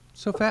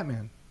So Fat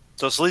Man.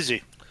 So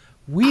Sleazy.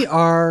 We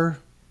are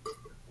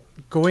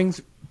going...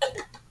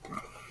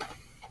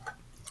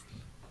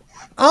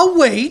 I'll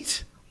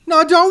wait.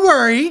 No, don't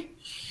worry.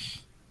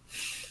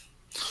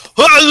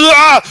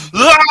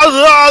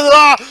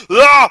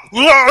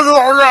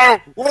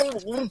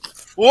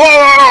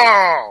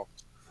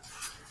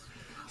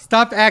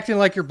 Stop acting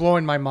like you're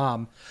blowing my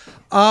mom.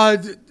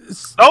 That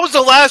was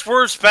the last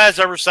word Spaz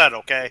ever said,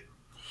 okay?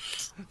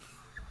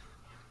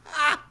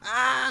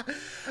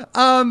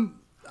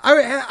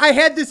 I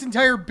had this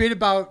entire bit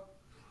about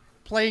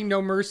playing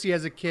No Mercy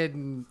as a kid,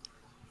 and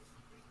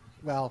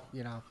well,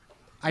 you know,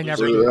 I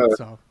never did.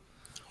 So,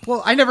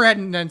 well, I never had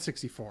an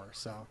N64,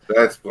 so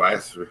that's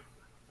blasphemy.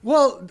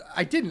 Well,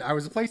 I didn't. I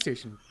was a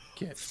PlayStation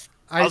kid.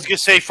 I was gonna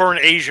say for an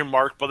Asian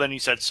mark, but then you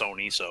said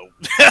Sony, so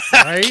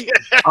right.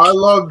 I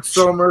loved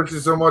So Mercy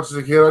so much as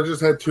a kid. I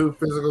just had 2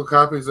 physical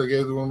copies. I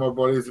gave to one of my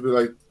buddies to be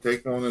like,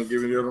 take one and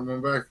give me the other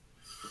one back.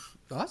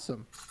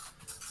 Awesome.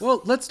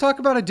 Well, let's talk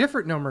about a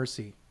different No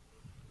Mercy.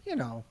 You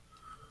know,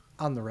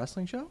 on the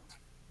wrestling show.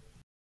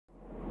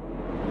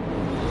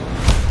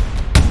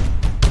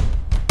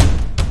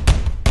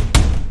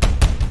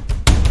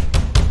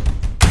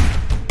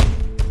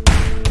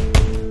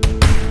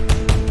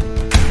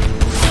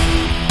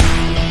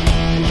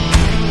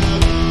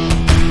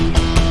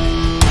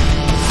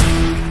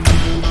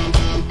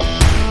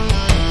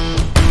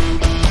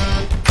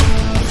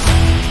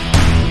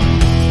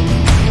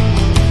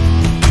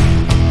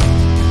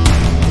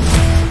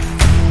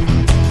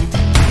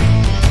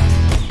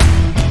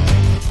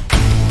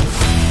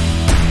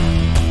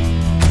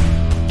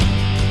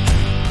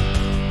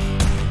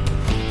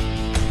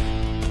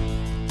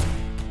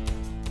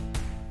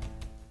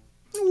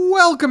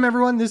 Welcome,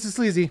 everyone. This is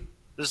Sleazy.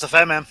 This is the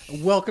Fat Man.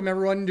 Welcome,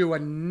 everyone, to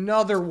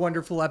another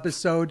wonderful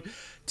episode.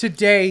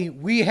 Today,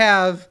 we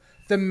have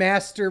the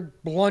master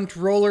blunt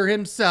roller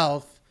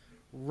himself,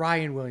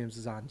 Ryan Williams,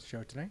 is on the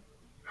show tonight.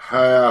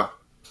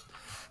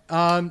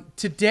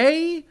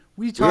 Today,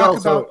 we talk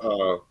about...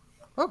 oh,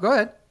 go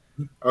ahead.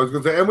 I was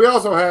going to say, and we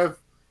also have...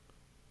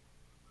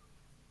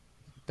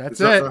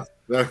 That's it.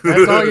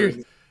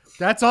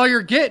 That's all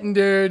you're getting,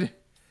 dude.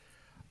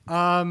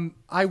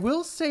 I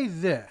will say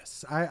this.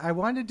 I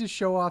wanted to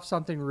show off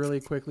something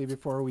really quickly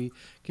before we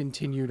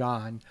continued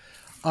on.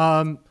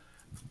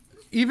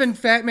 Even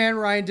Fat Man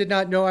Ryan did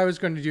not know I was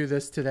going to do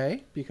this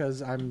today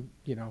because I'm,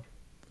 you know,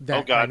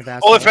 that kind of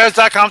asshole.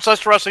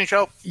 OnlyFans.com/wrestling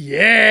show.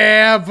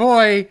 Yeah,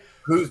 boy.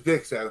 Whose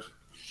dick's out?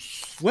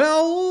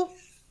 Well,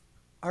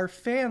 our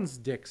fans'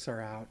 dicks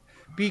are out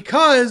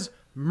because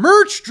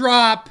merch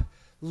drop,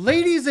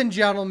 ladies and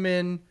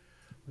gentlemen,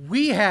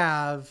 we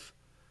have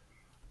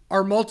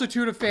our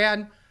Multitude of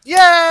Fan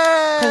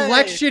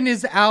collection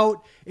is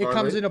out. It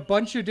comes in a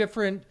bunch of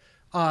different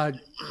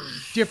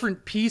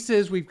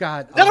pieces. We've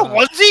got is that a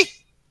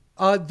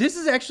onesie? This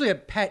is actually a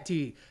pet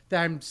tee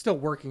that I'm still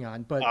working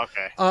on, but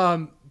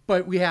okay.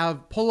 But we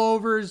have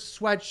pullovers,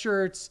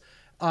 sweatshirts,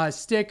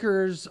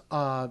 stickers,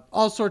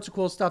 all sorts of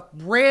cool stuff.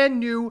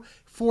 Brand new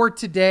for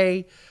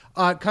today,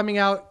 coming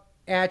out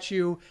at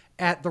you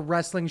at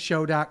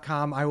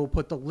thewrestlingshow.com. I will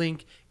put the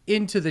link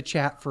into the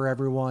chat for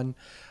everyone.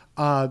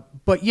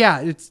 But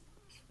yeah, it's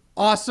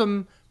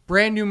awesome.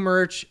 Brand new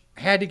merch.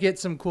 Had to get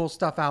some cool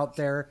stuff out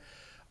there.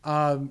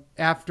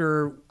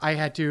 After I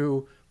had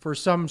to, for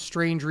some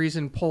strange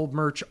reason, pull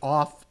merch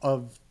off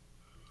of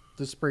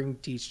the Spring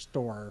Tea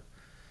store.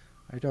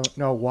 I don't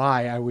know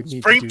why I would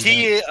need Spring to do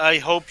Tea, that. I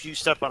hope you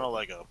step on a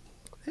Lego.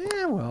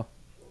 Yeah, well.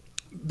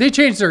 They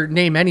changed their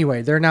name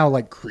anyway. They're now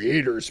like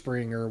Creator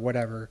Spring or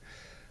whatever.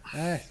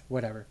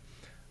 Whatever.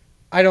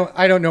 I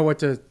don't know what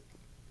to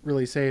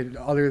really say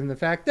other than the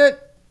fact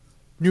that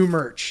new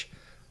merch.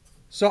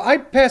 So I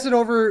pass it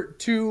over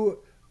to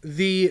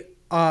the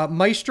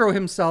maestro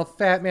himself,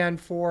 Fat Man,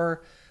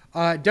 for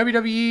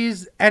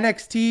WWE's,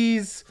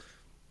 NXT's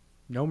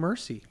No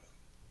Mercy.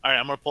 All right,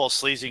 I'm going to pull a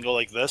sleazy and go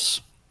like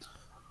this.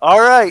 All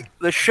right,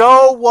 the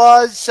show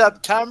was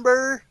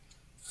September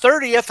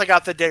 30th. I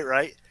got the date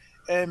right.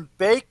 In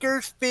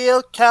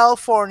Bakersfield,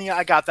 California.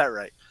 I got that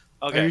right.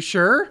 Okay. Are you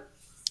sure?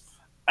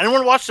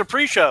 Anyone watch the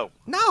pre-show?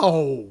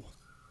 No.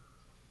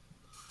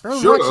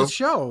 Everyone watch the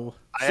show.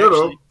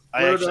 I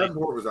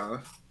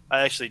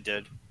actually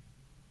did.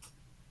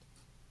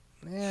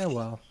 Yeah,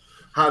 well.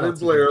 How did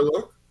Blair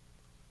look?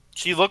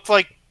 She looked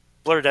like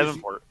Blair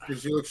Davenport. Did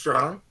she look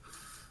strong?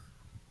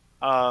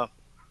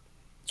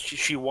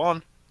 She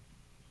won.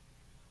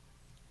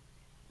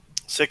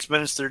 6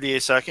 minutes,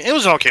 38 seconds. It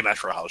was an okay match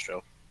for a house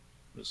show.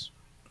 It was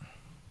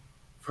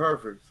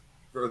perfect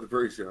for the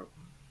pre-show.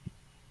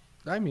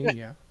 I mean,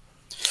 yeah.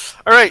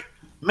 All right.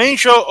 Main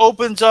show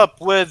opens up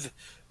with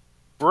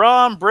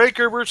Braun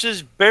Breaker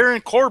versus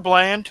Baron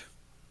Corbin.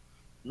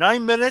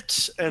 9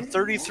 minutes and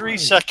 33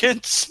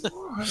 seconds.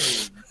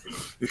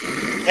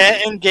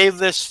 And gave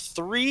this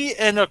 3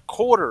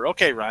 1/4.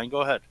 Okay, Ryan,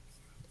 go ahead.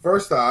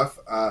 First off,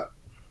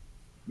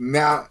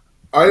 now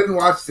I didn't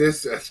watch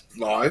this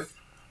live.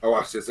 I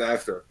watched this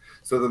after.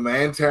 So the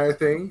Mantar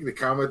thing, the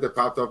comment that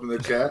popped up in the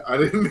chat, I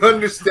didn't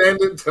understand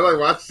it until I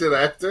watched it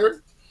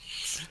after.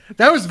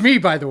 That was me,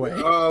 by the way.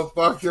 Oh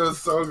fuck, it was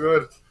so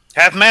good.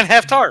 Half man,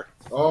 half tar.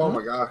 Oh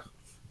my god,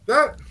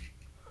 that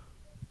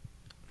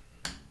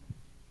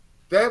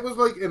was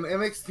like an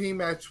NXT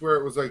match where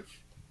it was like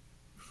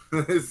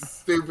it's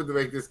stupid to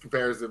make this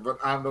comparison, but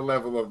on the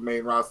level of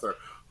main roster,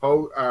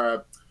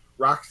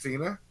 Rock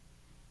Cena.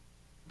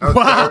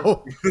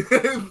 Wow.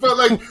 But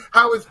like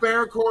how it's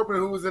Baron Corbin,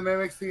 who was an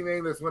NXT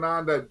name that's went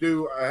on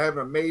to have an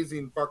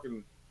amazing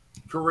fucking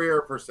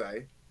career per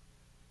se,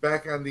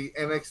 back on the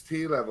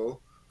NXT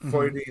level,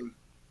 fighting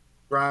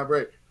Brian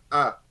Bray.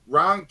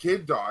 Ron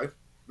Kidd died.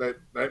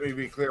 Let me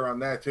be clear on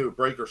that too.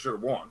 Breaker should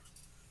have won.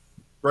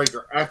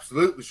 Breaker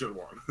absolutely should have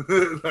won.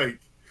 Like,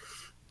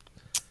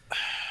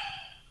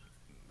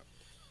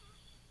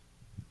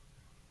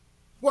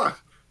 what?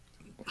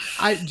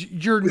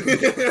 You're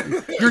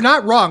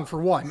not wrong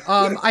for one.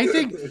 I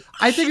think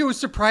it was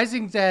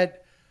surprising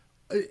that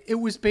it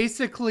was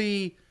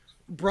basically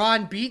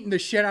Braun beating the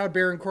shit out of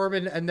Baron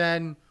Corbin and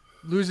then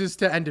loses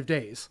to End of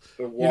Days.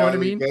 The you know what I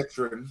mean?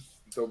 Veteran.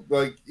 So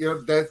like, you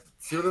know, that,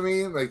 see what I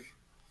mean? Like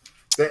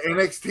the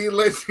NXT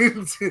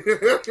legends.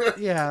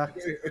 Yeah.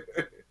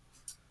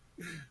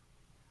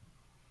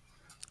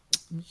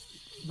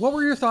 What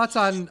were your thoughts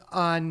on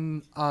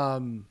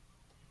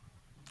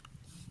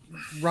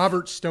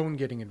Robert Stone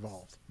getting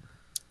involved?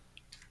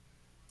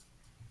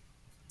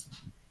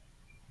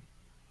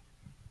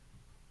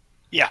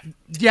 Yeah.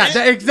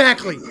 Yeah,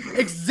 exactly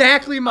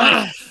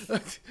my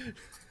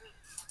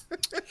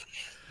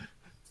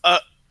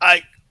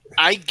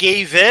I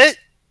gave it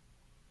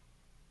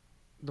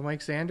the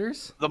Mike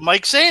Sanders. The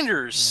Mike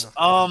Sanders.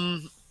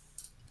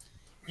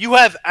 You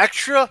have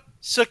extra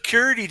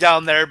security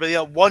down there,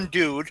 but one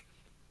dude,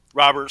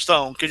 Robert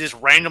Stone, could just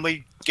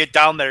randomly get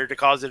down there to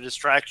cause a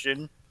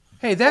distraction.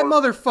 Hey, that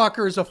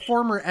motherfucker is a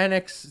former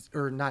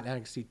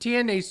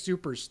TNA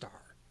superstar.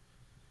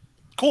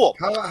 Cool.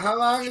 How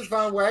long is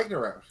Von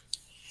Wagner out?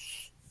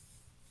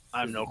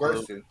 I have no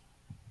clue.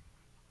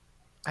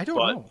 I don't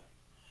know.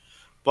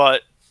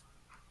 But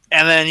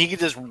and then he could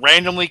just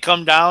randomly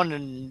come down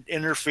and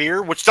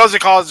interfere, which doesn't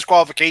cause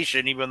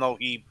disqualification, even though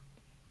he,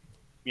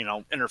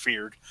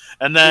 interfered.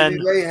 And then did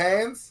he lay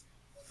hands?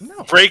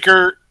 No.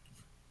 Breaker,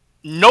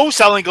 no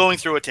selling going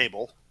through a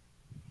table,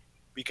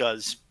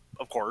 because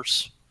of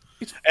course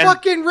it's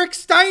fucking Rick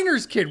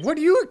Steiner's kid. What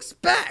do you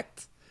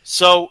expect?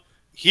 So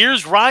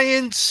here's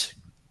Ryan's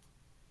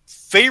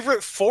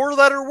favorite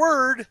 4-letter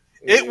word.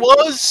 It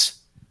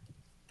was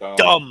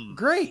dumb.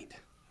 Great.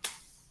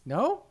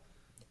 No?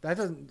 That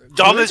doesn't.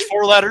 Dumb is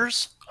 4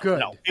 letters. Good.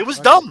 No, it was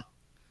dumb.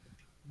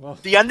 Well,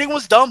 the ending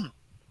was dumb.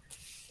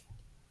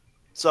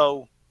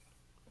 So,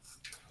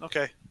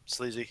 okay,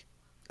 sleazy.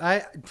 I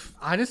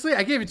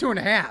gave it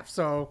 2.5.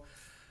 So,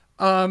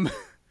 it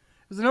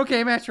was an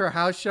okay match for a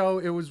house show.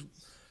 It was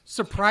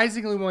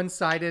surprisingly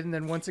one-sided, and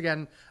then once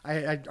again,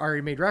 I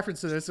already made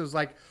reference to this. It was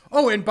like,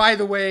 oh, and by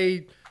the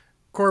way,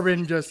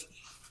 Corbin just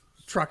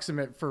trucks him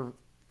it for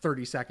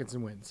 30 seconds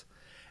and wins.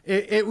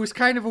 It was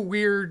kind of a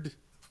weird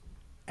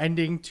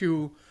ending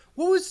to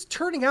what was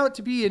turning out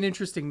to be an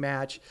interesting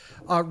match.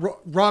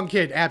 Wrong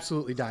Kid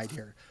absolutely died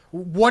here.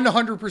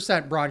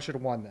 100% Braun should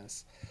have won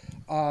this.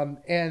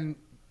 And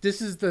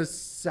this is the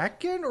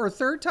second or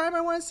third time,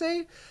 I want to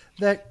say,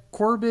 that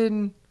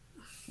Corbin,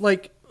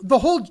 like, the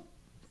whole...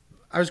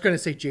 I was going to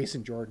say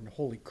Jason Jordan.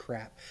 Holy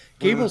crap.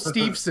 Gable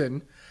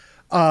Steveson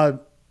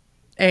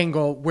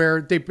angle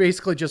where they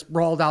basically just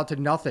rolled out to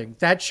nothing.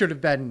 That should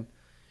have been,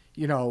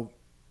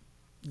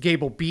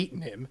 Gable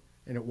beating him,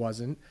 and it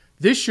wasn't.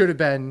 This should have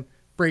been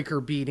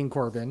Breaker beating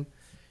Corbin.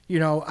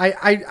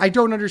 I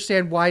don't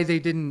understand why they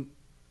didn't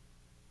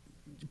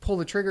pull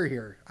the trigger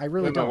here. I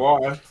really don't.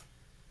 Why?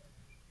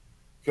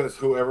 Because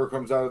whoever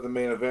comes out of the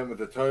main event with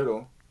the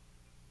title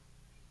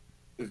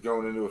is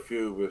going into a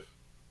feud with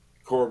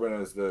Corbin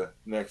as the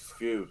next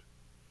feud.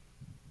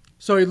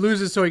 So he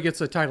loses, so he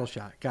gets a title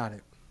shot. Got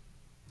it.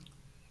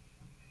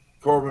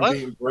 Corbin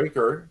beating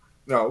Breaker.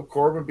 No,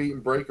 Corbin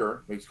beating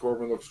Breaker makes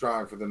Corbin look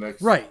strong for the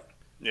next. Right.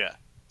 Yeah.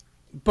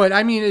 But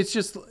I mean, it's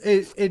just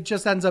it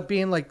just ends up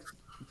being like,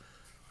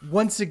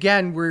 once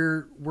again,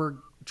 we're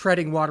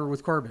treading water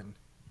with Corbin.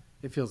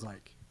 It feels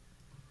like.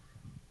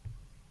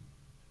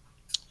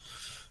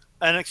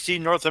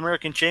 NXT North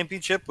American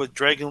Championship with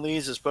Dragon Lee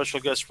as a special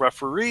guest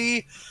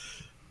referee.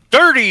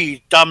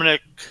 Dirty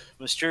Dominic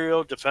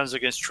Mysterio defends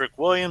against Trick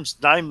Williams.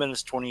 9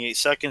 minutes, 28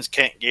 seconds.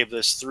 Kent gave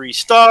this 3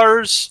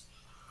 stars.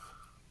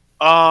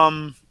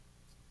 It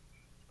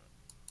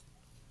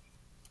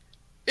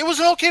was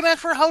an okay match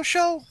for a house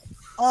show.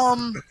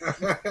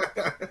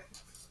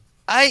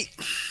 It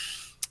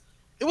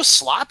was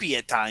sloppy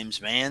at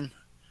times, man.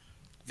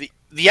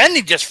 The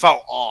ending just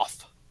felt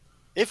off.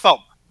 It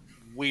felt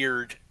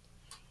weird.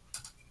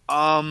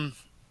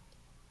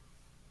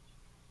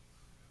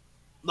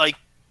 Like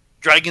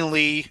Dragon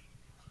Lee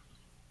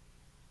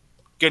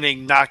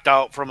getting knocked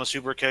out from a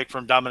super kick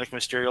from Dominic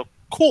Mysterio.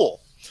 Cool.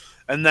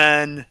 And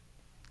then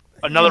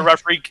another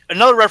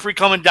referee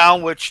coming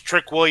down, which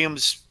Trick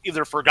Williams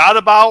either forgot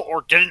about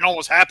or didn't know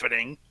was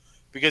happening,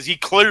 because he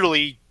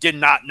clearly did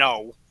not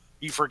know.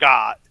 He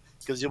forgot.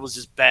 because it was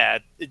just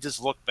bad. It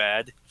just looked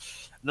bad.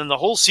 And then the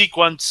whole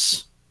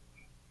sequence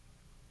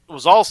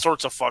was all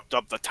sorts of fucked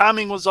up. The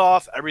timing was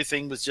off.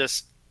 Everything was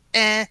just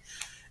eh.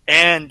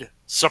 And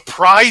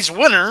surprise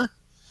winner.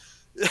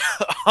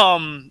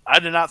 I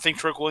did not think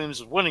Trick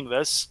Williams was winning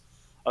this,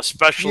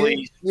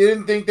 especially. You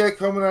didn't think that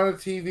coming out of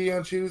TV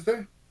on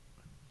Tuesday?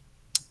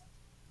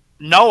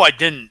 No, I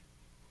didn't.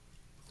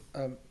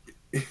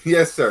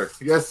 Yes, sir.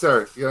 Yes,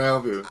 sir. Can I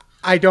help you?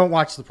 I don't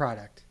watch the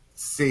product.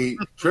 See,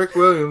 Trick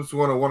Williams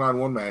won a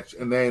one-on-one match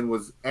and then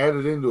was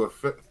added into a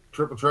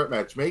triple threat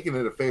match, making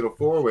it a fatal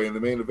four-way in the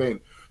main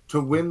event to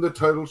win the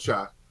title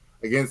shot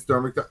against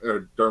Dominic.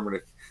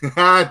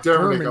 I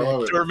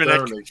love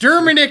it.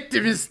 Dominic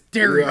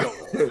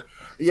Mysterio.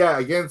 Yeah,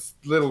 against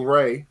Little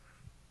Ray,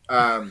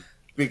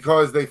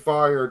 because they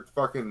fired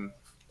fucking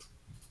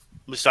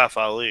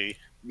Mustafa Ali.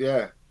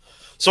 Yeah.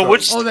 So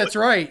which? Oh, that's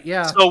right.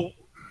 Yeah. So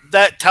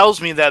that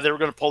tells me that they were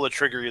going to pull the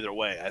trigger either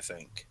way. I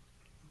think.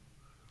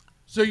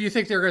 So you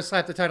think they're going to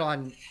slap the title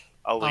on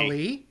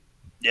Ali?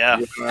 Yeah.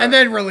 And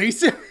then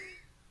release it?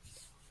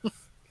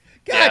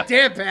 God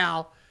damn,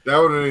 pal. That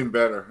would have been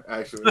better,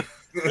 actually.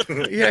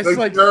 Yeah, it's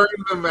like during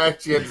the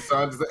match, you had to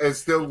sign and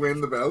still win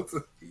the belt.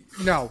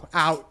 No,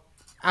 out.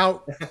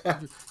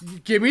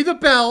 Give me the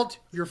belt.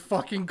 You're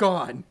fucking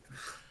gone.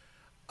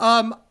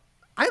 I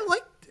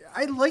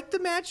liked the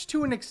match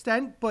to an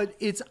extent, but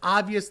it's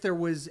obvious there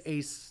was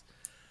a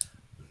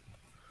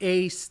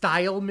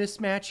style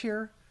mismatch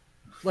here.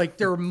 Like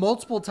there were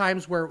multiple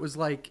times where it was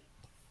like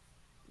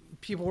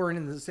people weren't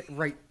in the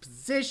right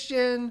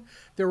position.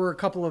 There were a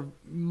couple of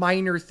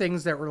minor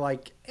things that were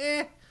like,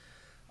 eh.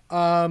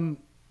 I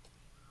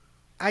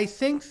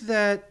think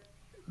that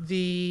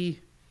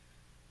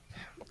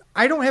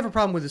I don't have a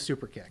problem with the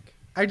super kick.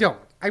 I don't.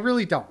 I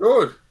really don't.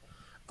 Good.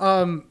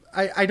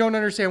 I don't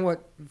understand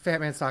what Fat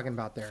Man's talking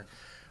about there.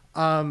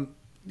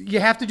 You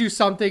have to do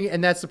something,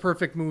 and that's the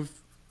perfect move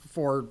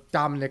for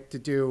Dominic to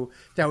do.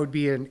 That would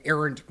be an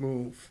errant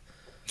move.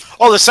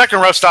 Oh, the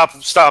second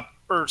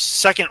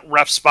second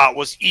ref spot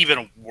was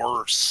even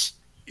worse.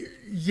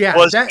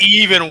 Yeah,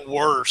 even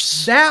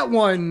worse. That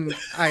one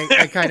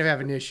I kind of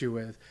have an issue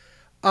with.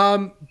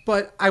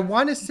 But I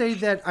want to say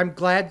that I'm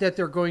glad that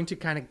they're going to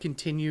kind of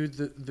continue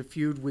the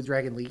feud with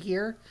Dragon Lee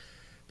here,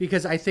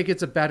 because I think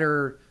it's a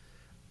better.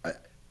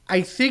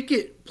 I think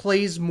it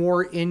plays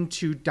more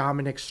into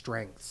Dominic's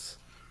strengths.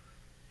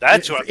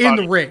 That's what in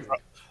the ring.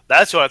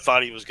 That's what I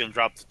thought he was going to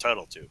drop the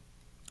title to.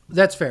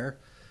 That's fair,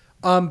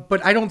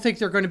 but I don't think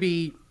they're going to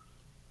be.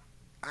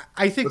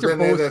 I think but they're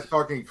then both. They had that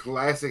fucking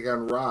classic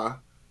on Raw.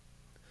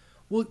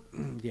 Well,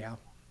 yeah.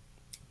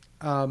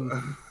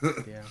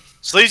 Yeah.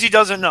 Sleazy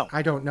doesn't know.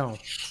 I don't know.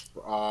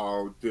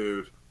 Oh,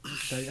 dude.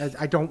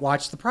 I don't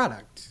watch the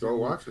product. Go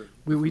watch it.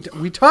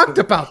 We talked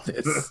about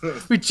this.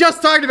 We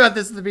just talked about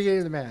this at the beginning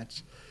of the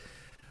match.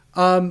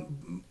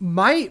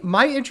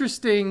 My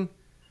interesting,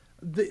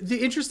 the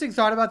interesting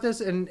thought about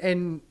this,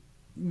 and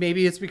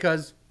maybe it's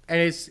because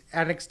it's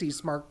NXT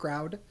smart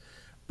crowd,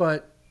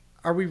 but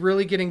are we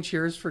really getting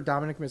cheers for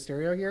Dominic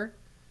Mysterio here?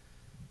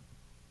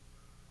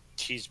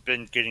 He's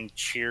been getting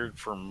cheered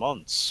for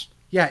months.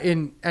 Yeah,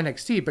 in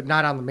NXT, but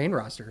not on the main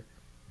roster.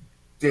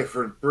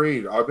 Different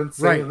breed. I've been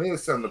saying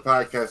this on the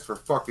podcast for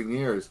fucking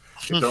years.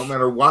 It don't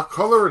matter what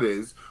color it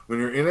is. When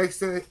you're in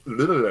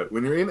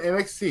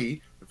NXT,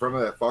 in front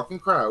of that fucking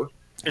crowd,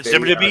 it's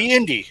WWE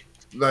Indie.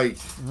 Like,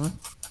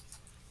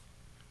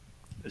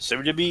 it's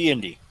WWE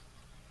Indie.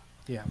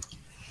 Yeah.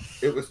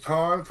 It was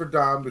time for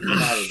Dom to come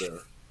out of there.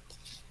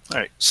 All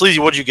right, Sleazy,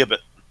 what'd you give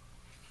it?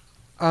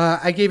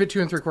 I gave it 2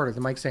 3/4.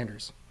 The Mike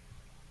Sanders.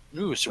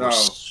 Ooh, so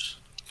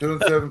 2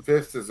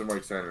 7/5 is the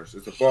Mike Sanders.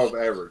 It's above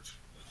average.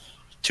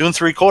 2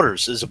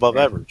 3/4 is above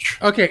average.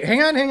 Okay,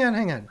 hang on.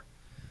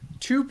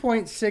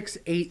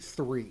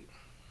 2.683.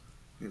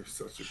 You're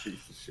such a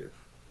piece of shit.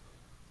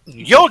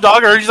 Yo,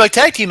 dog, I heard you like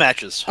tag team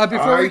matches.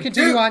 Before we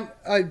continue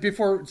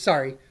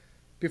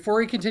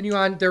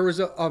on, there was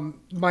a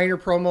minor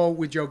promo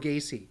with Joe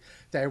Gacy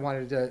that I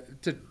wanted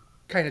to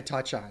kind of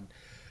touch on.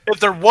 If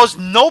there was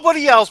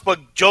nobody else but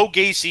Joe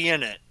Gacy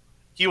in it,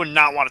 he would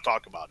not want to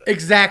talk about it.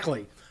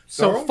 Exactly.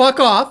 So fuck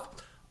off.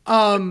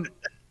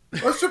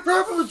 What's the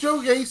problem with Joe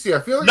Gacy? I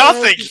feel like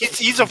nothing.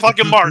 He's a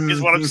fucking mark,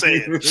 is what I'm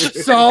saying.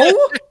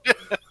 So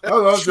I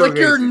love Joe like Gacy.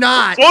 You're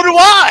not. So do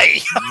I.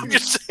 I'm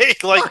just saying,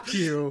 like, fuck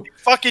you.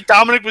 Fucking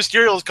Dominic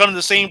Mysterio is cutting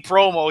the same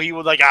promo. He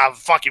was like,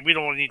 fuck it, we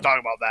don't need to talk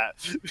about that.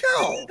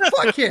 No,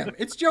 fuck him.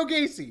 It's Joe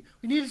Gacy.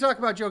 We need to talk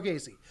about Joe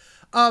Gacy.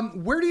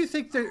 Where do you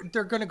think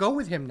they're going to go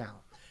with him now?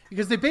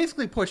 Because they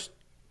basically pushed.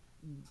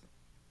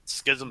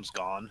 Schism's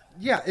gone.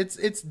 Yeah,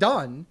 it's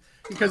done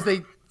because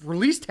they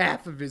released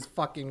half of his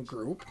fucking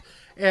group,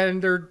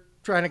 and they're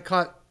trying to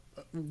cut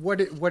what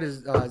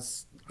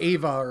is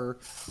Ava or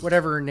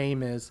whatever her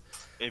name is.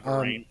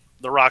 Ava Rain,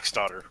 the Rock's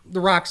daughter. The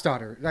Rock's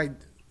daughter,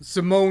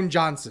 Simone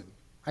Johnson.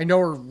 I know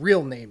her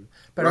real name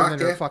better than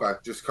her fucking.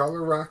 Just call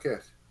her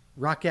Rocket.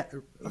 Rocket.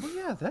 Oh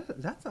yeah,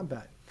 that's not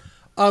bad.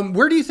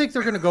 Where do you think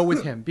they're going to go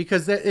with him?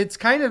 Because it's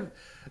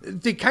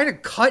they kind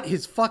of cut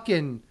his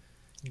fucking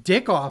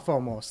dick off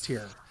almost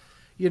here.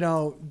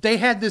 they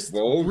had this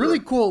really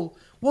cool.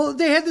 Well,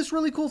 they had this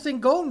really cool thing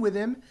going with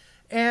him,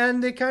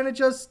 and they kind of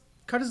just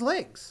cut his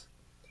legs.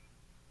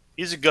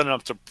 He's a good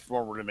enough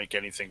performer to make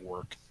anything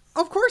work.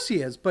 Of course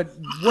he is, but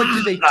what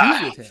do they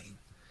do with him?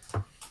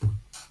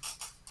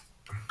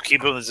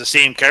 Keep him as the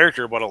same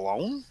character, but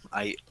alone.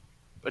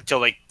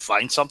 Until they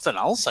find something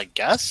else, I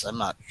guess. I'm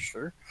not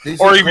sure.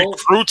 Or he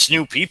recruits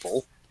new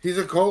people. He's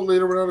a cult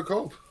leader without a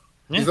cult.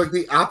 Yeah. He's like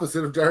the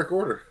opposite of Dark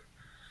Order.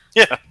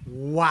 Yeah.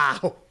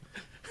 Wow.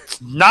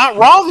 Not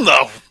wrong,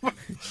 though.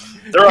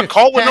 They're a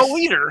cult with no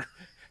leader.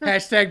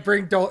 Hashtag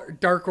bring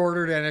Dark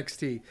Order to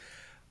NXT.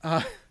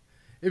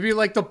 It'd be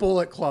like the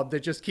Bullet Club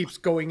that just keeps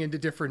going into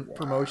different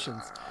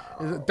promotions.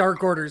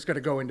 Dark Order is going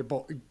to go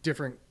into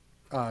different.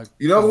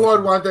 You know who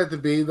I'd want that to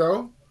be,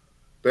 though?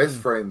 Best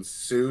friends.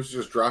 Sue's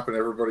just dropping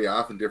everybody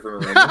off in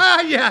different arenas.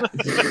 Yeah.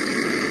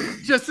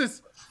 Just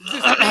this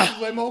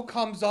limo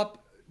comes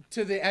up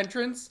to the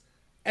entrance,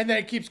 and then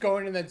it keeps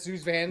going, and then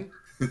Sue's van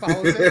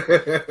follows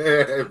it.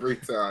 Every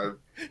time.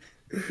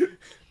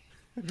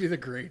 It'd be the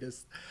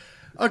greatest.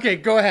 Okay,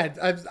 go ahead.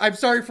 I'm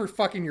sorry for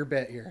fucking your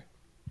bit here.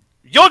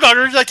 Yo,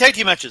 Doggers, tag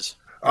team matches.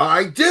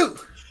 I do.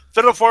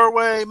 Fatal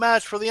 4-way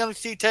match for the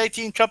NXT Tag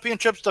Team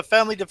Championships. The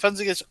family defends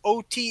against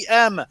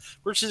OTM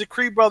versus the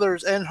Creed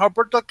Brothers and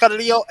Roberto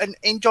Carrillo and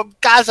Angel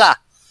Gaza.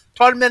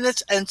 12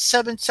 minutes and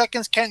 7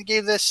 seconds. Kent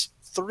gave this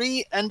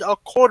 3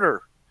 1/4.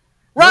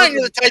 Ryan,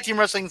 you're the tag team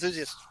wrestling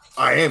enthusiast.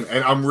 I am,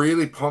 and I'm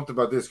really pumped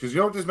about this because you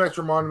know what this match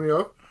reminded me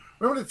of?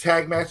 Remember the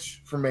tag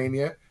match for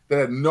Mania that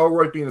had no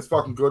right being as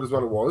fucking good as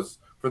what it was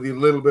for the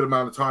little bit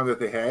amount of time that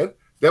they had?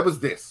 That was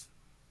this.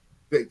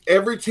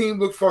 Every team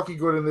looked fucking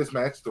good in this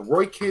match. The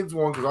Roy Kids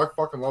won because I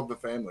fucking love the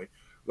family.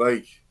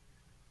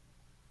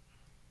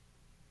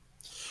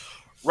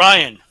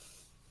 Ryan,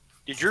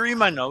 did you read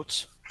my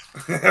notes?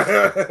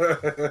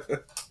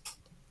 It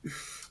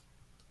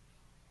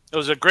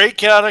was a great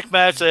chaotic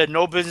match that had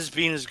no business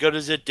being as good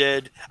as it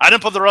did. I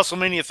didn't put the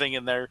WrestleMania thing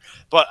in there,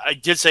 but I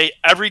did say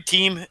every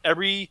team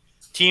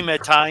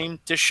had time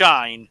to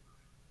shine,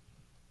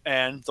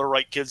 and the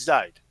right kids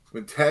died.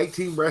 When tag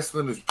team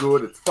wrestling is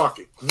good, it's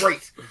fucking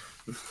great.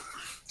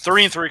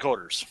 3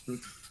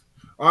 3/4.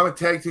 I'm a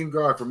tag team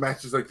guy for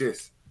matches like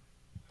this.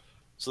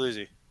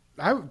 Sleazy.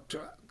 I'm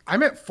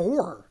at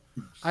 4.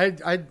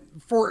 I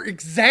for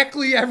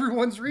exactly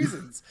everyone's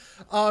reasons.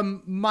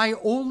 My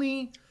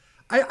only,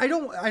 I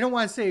don't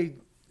want to say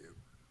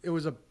it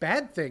was a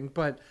bad thing,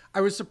 but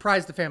I was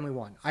surprised the family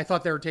won. I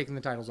thought they were taking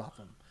the titles off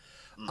them.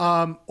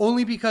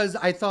 Only because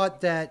I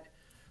thought that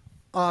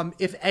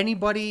if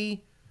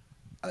anybody,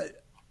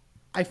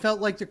 I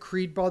felt like the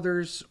Creed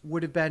brothers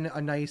would have been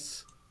a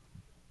nice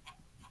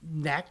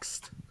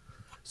next.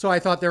 So I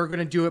thought they were going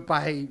to do it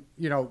by,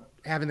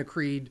 having the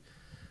Creed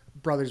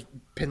brothers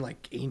pin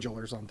like Angel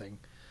or something.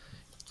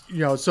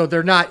 So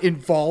they're not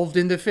involved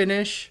in the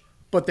finish,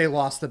 but they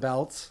lost the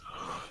belts.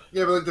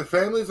 Yeah, but the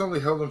family's only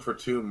held them for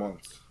 2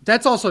 months.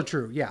 That's also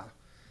true, yeah.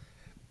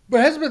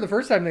 But it hasn't been the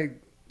first time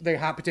they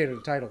hot potato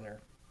the title there.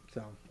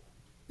 So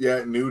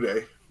yeah, New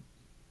Day.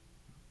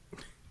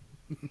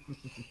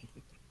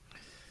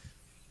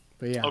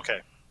 But yeah.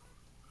 Okay.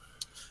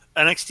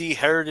 NXT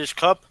Heritage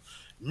Cup.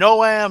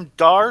 Noam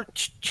Dar,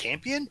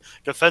 champion,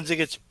 defends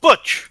against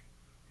Butch.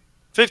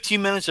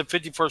 15 minutes and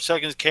 54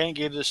 seconds. Ken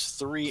gave this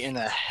 3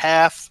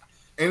 1/2.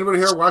 Anybody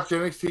here watch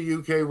NXT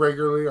UK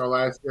regularly? I'll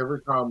ask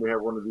every time we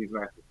have one of these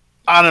matches.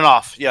 On and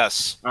off,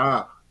 yes.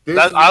 I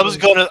was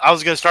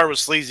gonna start with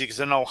Sleazy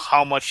because I know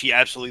how much he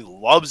absolutely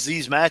loves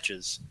these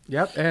matches.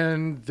 Yep,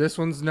 and this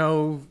one's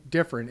no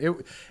different.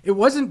 It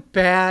wasn't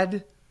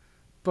bad,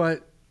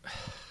 but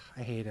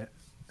I hate it.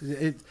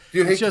 Do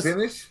you hate the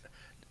finish?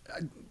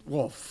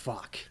 Well,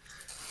 fuck.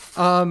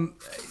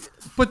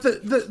 But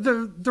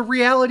the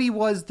reality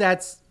was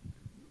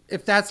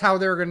if that's how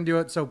they're going to do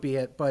it, so be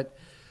it. But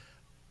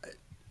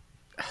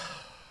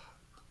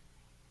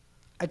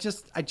I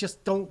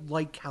just don't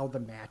like how the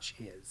match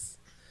is.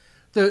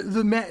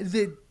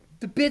 The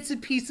bits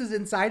and pieces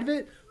inside of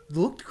it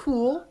looked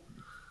cool,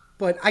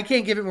 but I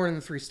can't give it more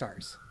than 3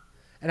 stars.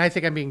 And I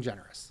think I'm being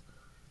generous.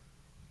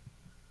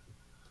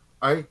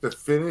 I think the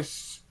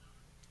finish,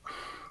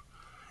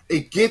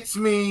 it gets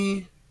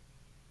me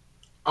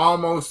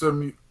almost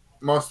a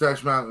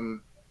Mustache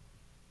Mountain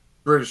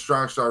British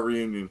Strong Style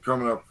reunion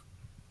coming up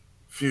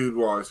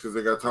feud-wise because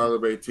they got Tyler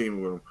Bate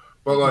teaming with them.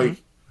 But,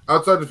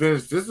 outside the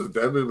finish, this is a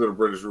deadly little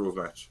British rules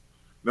match.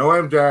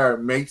 Noam Dar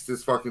makes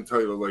this fucking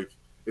title,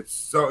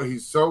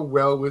 he's so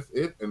well with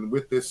it and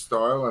with this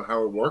style and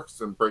how it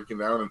works and breaking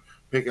down and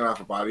picking off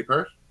a body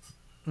part.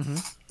 Mm-hmm.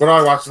 But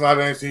I watched a lot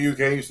of NXT UK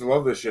and used to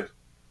love this shit.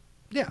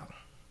 Yeah.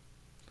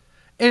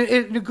 And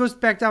it goes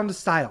back down to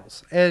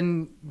styles.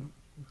 And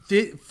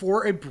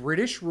for a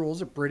British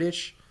rules, a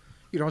British,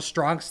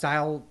 strong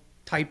style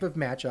type of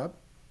matchup,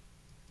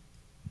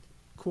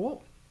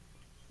 cool.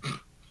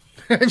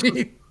 I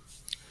mean,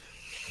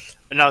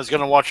 and I was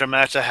going to watch a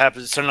match that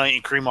happens tonight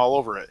and cream all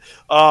over it.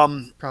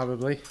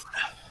 Probably.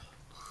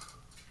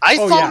 I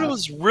thought it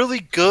was really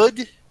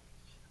good.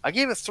 I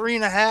gave it 3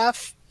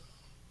 1/2.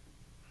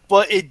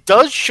 but it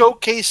does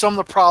showcase some of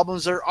the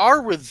problems there are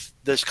with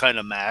this kind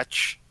of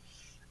match.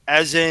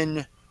 As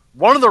in,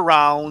 one of the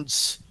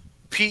rounds,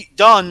 Pete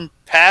Dunne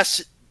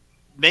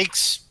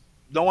makes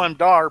Noam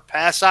Dar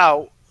pass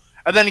out,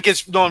 and then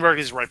Noam Dar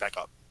gets right back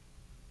up.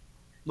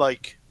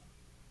 Like,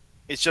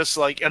 it's just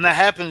like, and that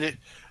happened,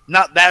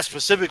 not that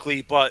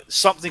specifically, but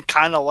something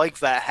kind of like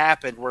that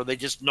happened where they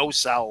just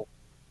no-sell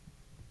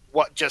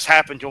what just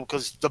happened to him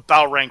because the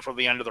bell rang for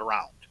the end of the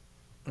round.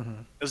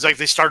 Mm-hmm. It was like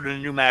they started a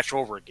new match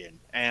over again,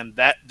 and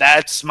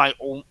that's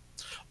one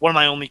of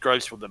my only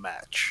gripes with the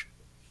match.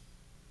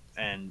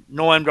 And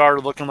Noam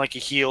Dar looking like a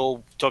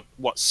heel took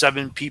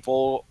 7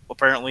 people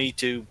apparently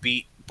to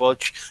beat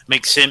Butch. It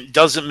makes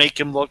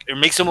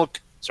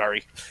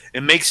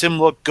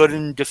him look good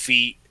in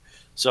defeat.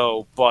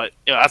 So, but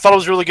I thought it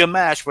was a really good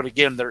match. But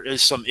again, there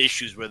is some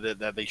issues with it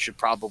that they should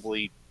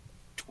probably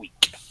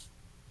tweak.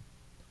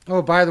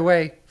 Oh, by the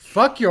way,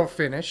 fuck your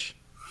finish.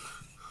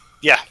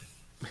 Yeah.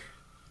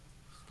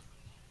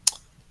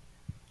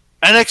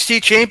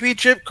 NXT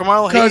Championship,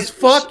 Carmelo Hayes.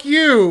 Because fuck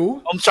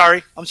you. I'm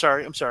sorry.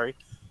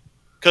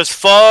 Because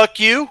fuck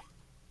you.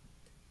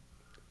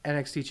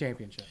 NXT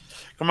Championship.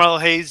 Carmelo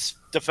Hayes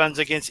defends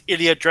against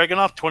Ilya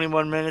Dragunov,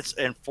 21 minutes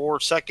and 4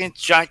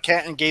 seconds. John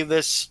Canton gave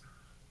this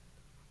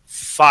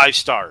 5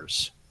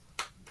 stars.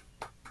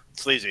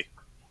 Sleazy.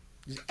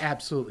 He's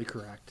absolutely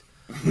correct.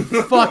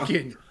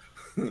 Fucking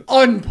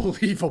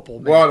unbelievable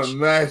match. What a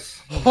mess.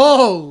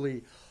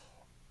 Holy.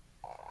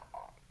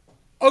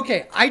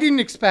 Okay, I didn't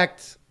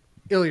expect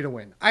Ilya to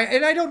win.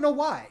 I don't know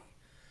why.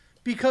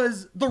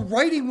 Because the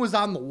writing was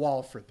on the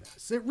wall for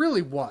this. It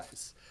really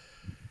was.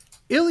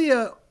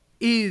 Ilya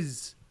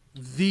is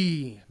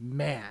the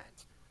man.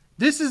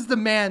 This is the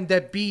man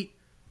that beat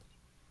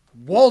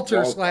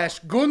Walter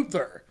 /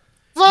 Gunther.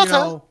 You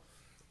know,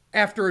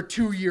 after a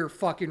 2-year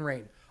fucking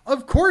reign.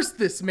 Of course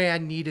this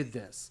man needed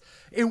this.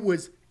 It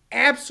was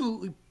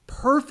absolutely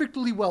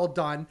perfectly well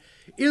done.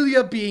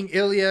 Ilya being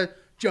Ilya,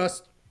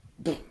 just,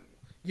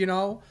 you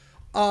know.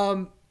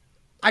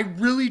 I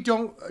really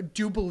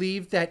do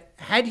believe that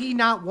had he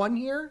not won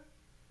here,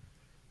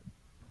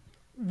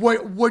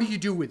 what do you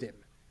do with him?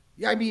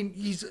 I mean,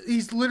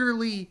 he's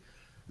literally,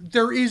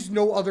 there is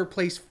no other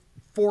place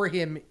for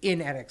him in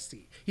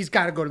NXT. He's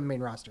got to go to the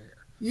main roster here.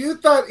 You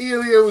thought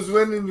Ilya was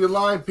winning, you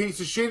lying piece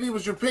of shit. He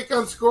was your pick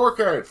on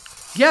scorecard.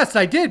 Yes,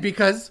 I did,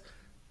 because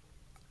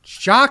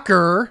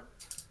shocker.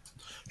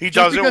 He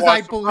doesn't, because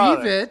I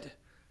believe it.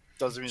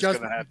 Doesn't mean it's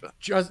going to happen.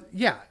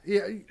 Yeah.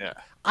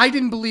 I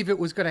didn't believe it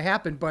was going to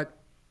happen, but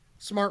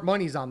smart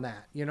money's on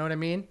that. You know what I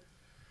mean?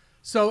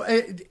 So,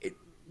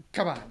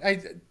 come on.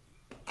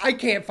 I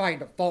can't find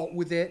a fault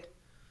with it.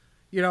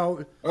 You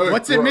know,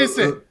 what's it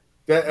missing?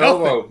 That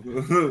elbow.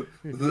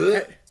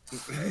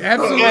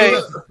 Absolutely.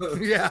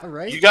 Okay. Yeah,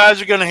 right? You guys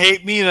are going to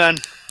hate me then.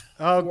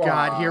 Oh, why?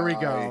 God, here we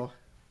go.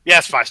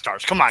 Yes, 5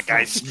 stars. Come on,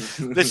 guys.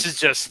 This is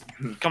just,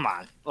 come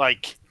on.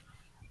 Like,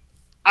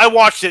 I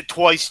watched it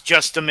twice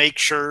just to make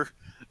sure.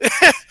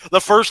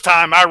 The first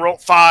time I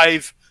wrote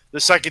 5. The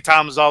second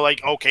time was all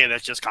like, okay,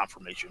 that's just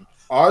confirmation.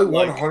 I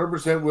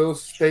 100% will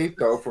state,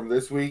 though, from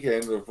this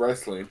weekend of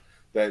wrestling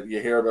that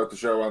you hear about the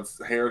show on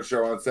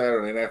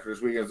Saturday and after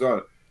this weekend's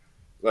on.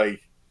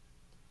 Like,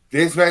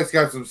 this match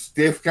got some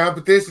stiff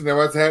competition than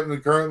what's happening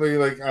currently,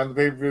 like, on the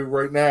pay-per-view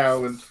right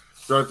now and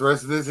throughout the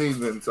rest of this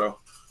evening, so.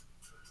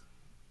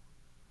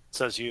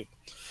 Says you.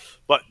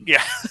 But,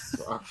 yeah.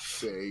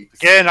 Sakes.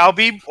 Again,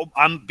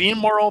 I'm being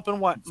more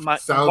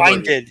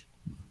open-minded.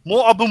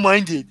 More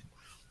open-minded.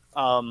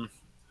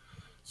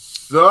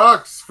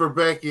 Sucks for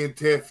Becky and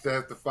Tiff to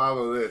have to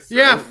follow this.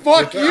 Yeah,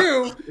 fuck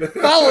you.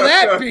 Follow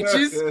that,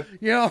 bitches.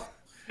 You know.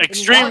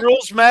 Extreme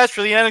Rules match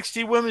for the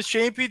NXT Women's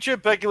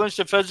Championship. Becky Lynch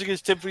defends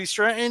against Tiffany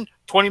Stratton.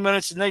 20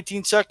 minutes and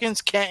 19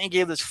 seconds. Canton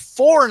gave this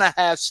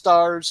 4.5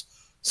 stars.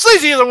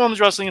 Sleazy, the women's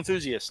wrestling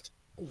enthusiast.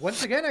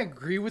 Once again, I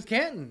agree with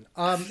Canton.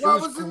 What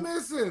was it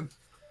missing?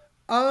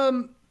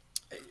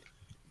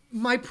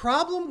 My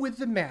problem with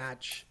the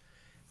match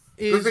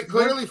is because it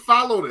clearly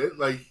followed it.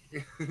 Like,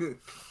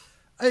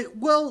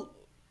 well,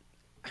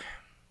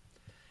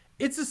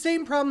 it's the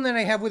same problem that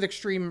I have with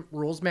Extreme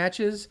Rules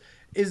matches.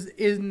 Is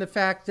in the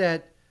fact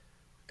that,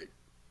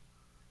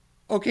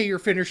 okay, your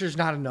finisher's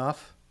not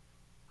enough.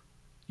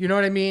 You know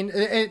what I mean?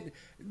 And,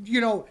 you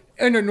know,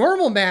 in a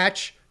normal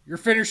match, your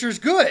finisher's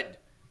good.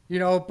 You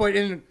know, but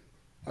in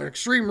an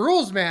Extreme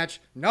Rules match,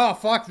 no,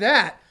 fuck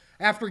that.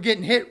 After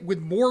getting hit with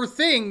more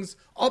things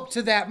up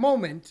to that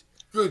moment,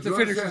 good, the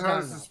finisher's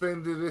not enough.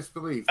 Suspended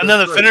disbelief. And then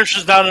the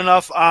finisher's not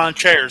enough on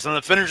chairs. And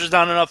the finisher's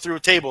not enough through a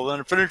table. Then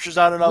the finisher's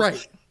not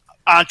enough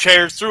on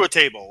chairs through a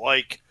table.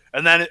 Like,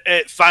 and then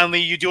it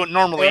finally you do it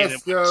normally.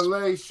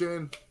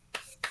 Escalation.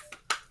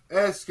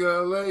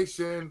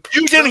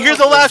 You didn't hear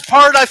the last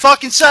part I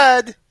fucking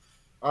said.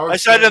 I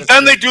said, and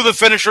then they do the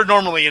finisher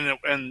normally,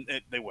 and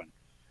they win.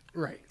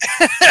 Right.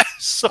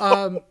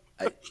 So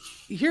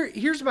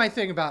here's my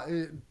thing about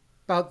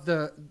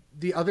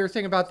the other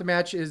thing about the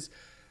match is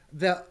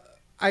that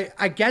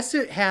I guess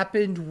it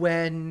happened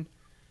when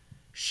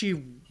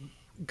she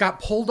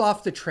got pulled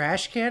off the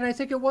trash can. I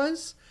think it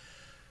was.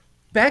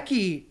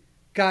 Becky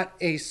got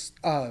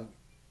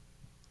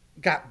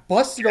got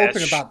busted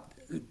open about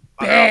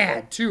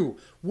bad too.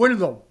 One of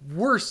the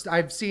worst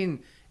I've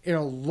seen in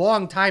a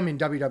long time in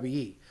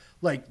WWE.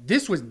 Like,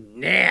 this was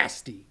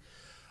nasty.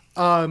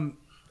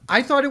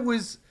 I thought it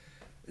was.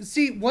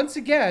 See, once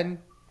again,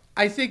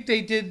 I think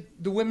they did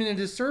the women a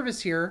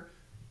disservice here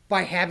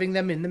by having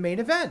them in the main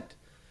event,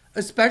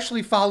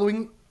 especially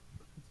following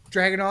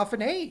Dragunov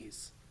and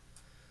Hayes.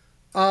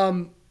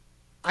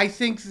 I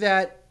think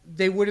that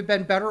they would have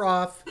been better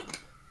off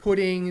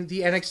putting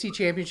the NXT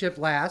Championship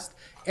last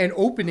and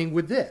opening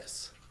with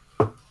this.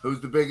 Who's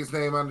the biggest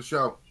name on the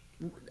show?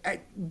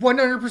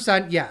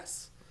 100%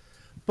 yes.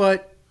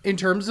 But in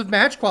terms of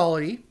match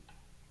quality,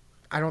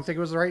 I don't think it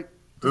was the right.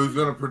 Who's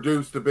going to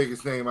produce the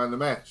biggest name on the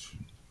match?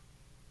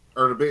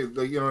 Or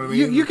you know what I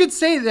mean? You could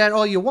say that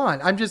all you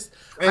want. I'm just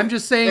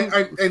saying.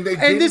 And they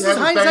and this have is a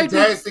hindsight.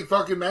 fantastic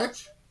fucking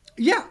match.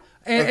 Yeah,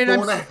 and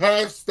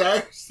 4.5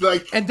 stars.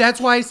 Like, and that's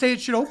why I say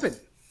it should open,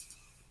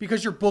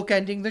 because you're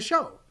bookending the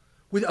show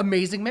with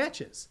amazing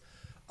matches.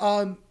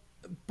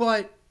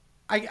 But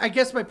I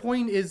guess my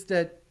point is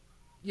that,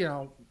 you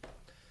know,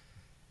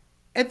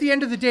 at the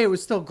end of the day, it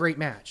was still a great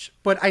match.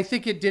 But I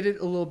think it did it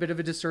a little bit of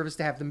a disservice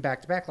to have them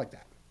back to back like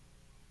that.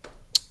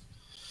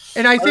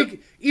 And I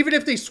think even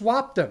if they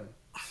swapped them,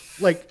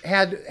 like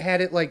had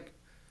it like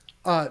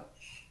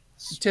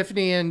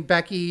Tiffany and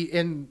Becky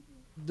in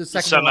the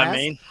second to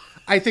last,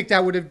 I think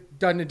that would have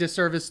done a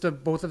disservice to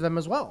both of them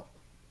as well.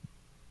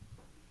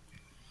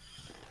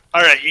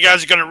 All right, you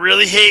guys are gonna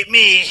really hate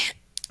me,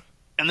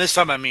 and this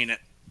time I mean it.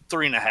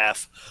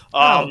 3.5.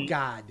 Oh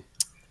God!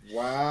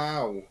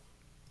 Wow.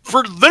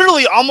 For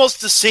literally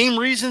almost the same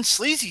reason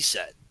Sleazy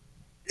said.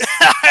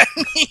 I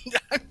mean,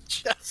 I'm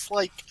just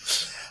like,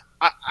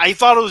 I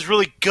thought it was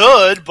really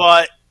good,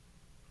 but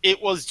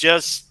it was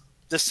just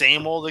the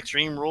same old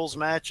Extreme Rules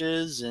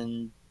matches,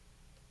 and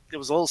it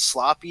was a little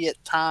sloppy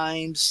at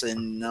times,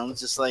 and I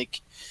was just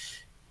like,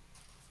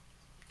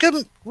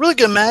 good, really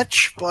good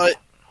match, but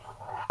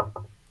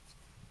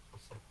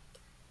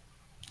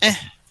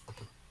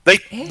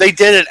they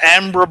did an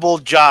admirable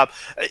job.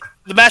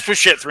 The match was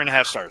shit,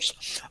 3.5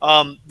 stars.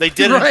 They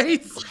did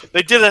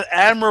they did an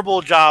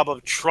admirable job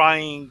of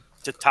trying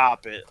to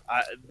top it.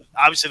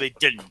 Obviously, they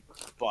didn't,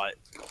 but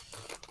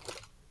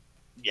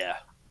yeah.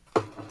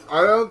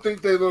 I don't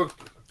think they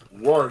looked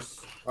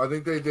worse. I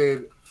think they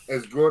did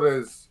as good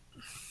as.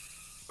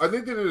 I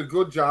think they did a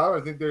good job.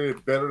 I think they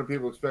did better than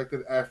people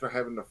expected after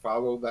having to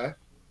follow that.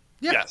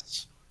 Yeah.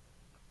 Yes.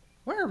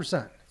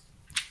 100%.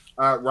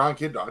 Ron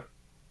Kidd died.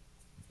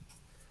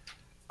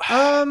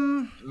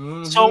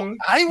 So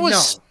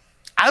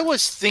I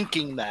was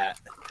thinking that,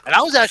 and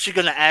I was actually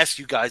going to ask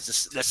you guys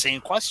the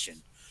same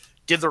question: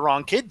 did the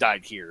wrong kid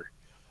die here?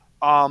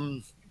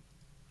 I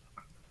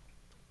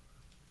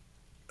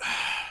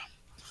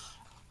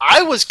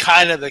was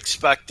kind of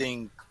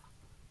expecting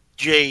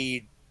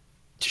Jade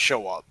to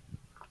show up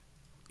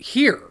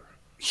here.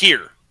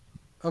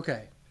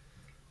 Okay.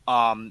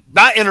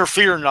 Not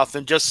interfere or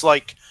nothing, just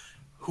like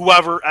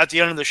whoever at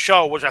the end of the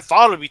show, which I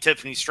thought would be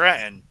Tiffany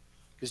Stratton.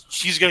 Because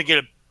Jade's gonna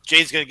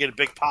get a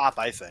big pop,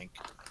 I think.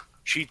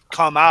 She'd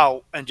come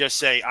out and just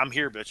say, "I'm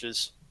here,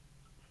 bitches,"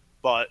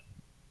 but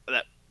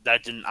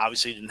that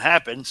obviously didn't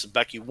happen. So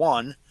Becky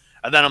won,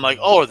 and then I'm like,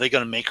 "Oh, are they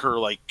gonna make her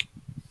like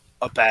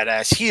a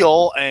badass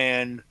heel?"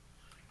 And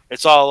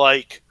it's all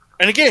like,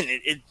 and again,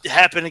 it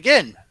happened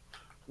again,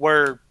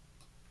 where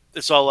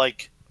it's all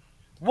like,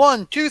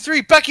 1, 2,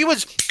 3, Becky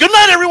wins. Good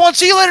night, everyone.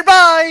 See you later.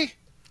 Bye.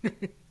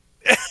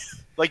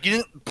 Like, you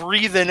didn't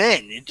breathe it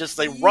in. It just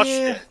they rushed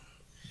it.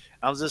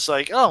 I was just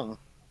like, oh,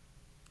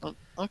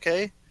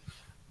 okay.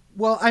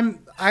 Well,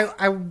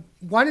 I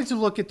wanted to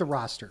look at the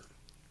roster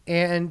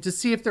and to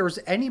see if there was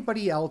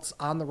anybody else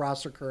on the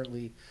roster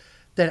currently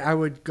that I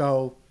would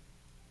go,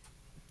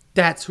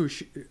 that's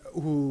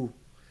who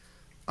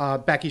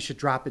Becky should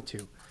drop it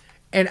to.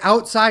 And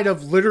outside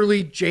of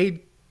literally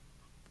Jade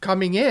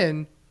coming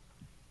in,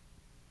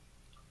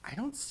 I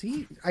don't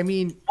see. I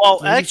mean,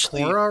 well,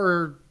 actually, Cora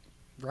or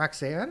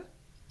Roxanne.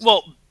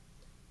 Well,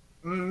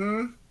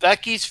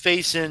 Becky's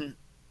facing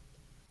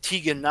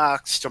Tegan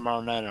Knox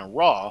tomorrow night on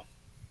Raw.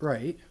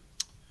 Right.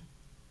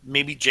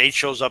 Maybe Jade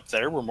shows up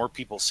there where more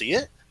people see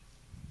it.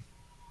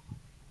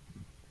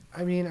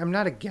 I mean, I'm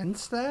not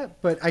against that,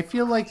 but I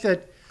feel like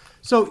that.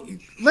 So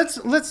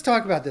let's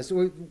talk about this.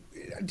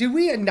 Did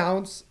we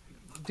announce?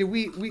 Did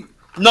we?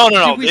 No.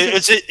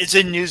 It's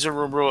in news and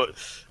rumor.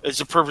 It's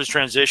a perfect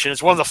transition.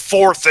 It's one of the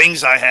 4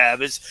 things I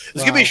have. It's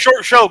gonna be a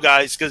short show,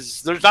 guys,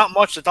 because there's not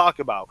much to talk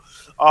about.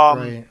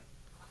 Right.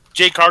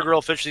 Jade Cargill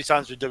officially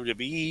signs with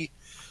WWE.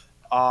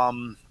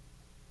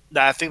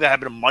 I think that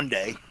happened on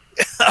Monday.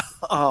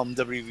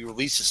 WWE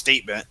released a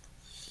statement.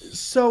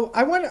 So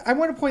I want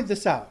to point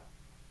this out.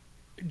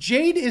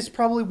 Jade is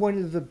probably one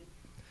of the,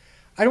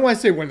 I don't want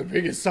to say one of the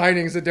biggest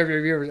signings that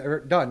WWE has ever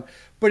done,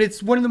 but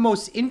it's one of the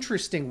most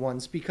interesting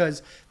ones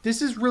because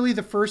this is really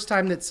the first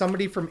time that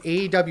somebody from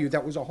AEW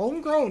that was a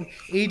homegrown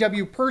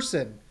AEW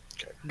person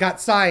got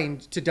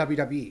signed to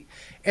WWE.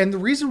 And the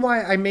reason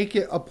why I make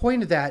it a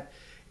point of that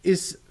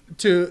is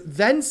to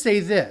then say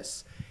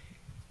this.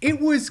 It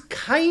was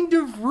kind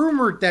of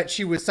rumored that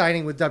she was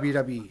signing with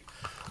WWE.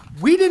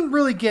 We didn't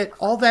really get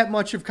all that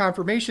much of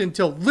confirmation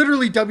until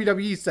literally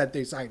WWE said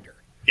they signed her.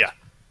 Yeah.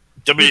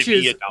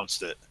 WWE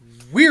announced it.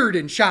 Weird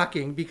and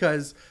shocking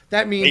because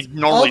that means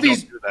all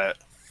these do that.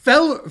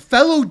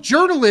 fellow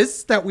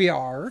journalists that we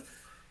are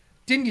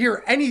didn't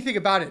hear anything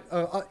about it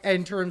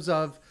in terms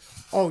of,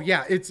 oh,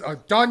 yeah, it's a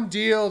done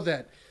deal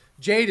that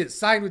Jade is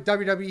signed with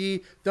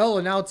WWE. They'll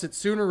announce it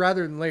sooner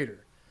rather than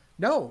later.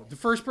 No, the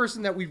first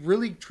person that we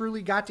really,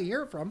 truly got to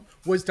hear from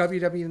was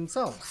WWE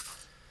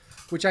themselves,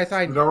 which I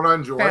find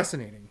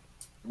fascinating.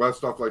 About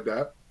stuff like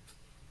that.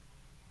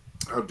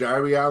 How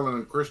Darby Allin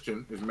and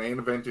Christian is main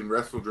event in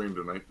Wrestle Dream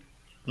tonight.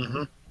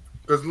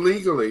 Because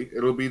legally,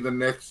 it'll be the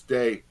next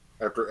day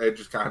after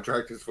Edge's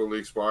contract is fully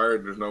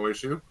expired. There's no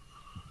issue.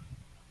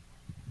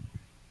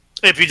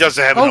 If he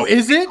doesn't have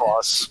is it?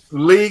 Loss.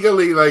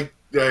 Legally, like,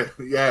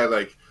 yeah,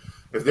 like,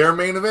 if they're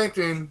main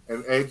eventing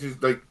and Edge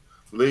is like,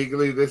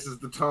 legally, this is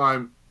the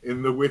time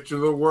in the Witch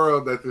of the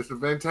World that this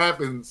event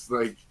happens.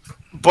 Like,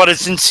 but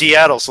it's in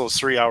Seattle, so it's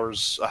 3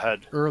 hours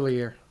ahead.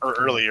 Earlier.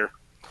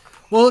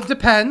 Well, it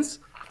depends.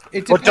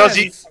 But does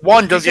he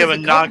have a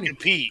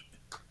non-compete?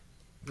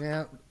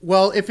 Yeah.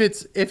 Well, if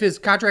his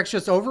contract's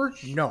just over,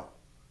 no.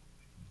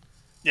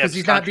 Because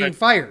he's not being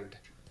fired.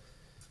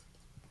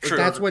 True.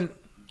 That's when.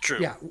 True.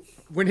 Yeah.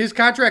 When his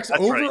contract's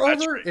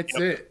over, it's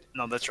it.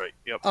 No, that's right.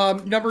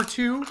 Yep. Number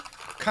 2,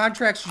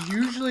 contracts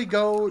usually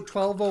go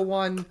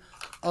 1201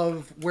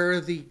 of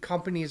where the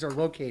companies are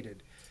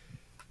located.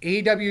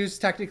 AEW is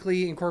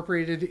technically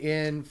incorporated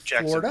in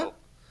Florida.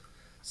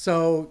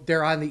 So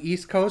they're on the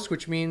East Coast,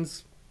 which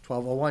means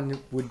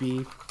 1201 would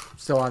be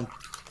still on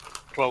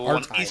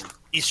 1201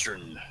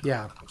 Eastern.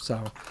 Yeah.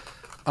 So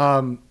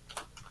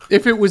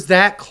if it was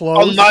that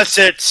close. Unless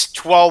it's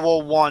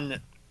 1201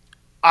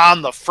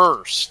 on the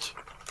 1st.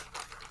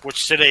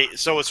 Which today,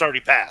 so it's already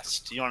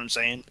passed. You know what I'm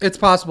saying? It's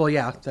possible,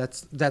 yeah.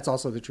 That's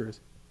also the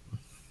truth.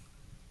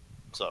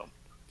 So,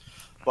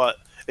 but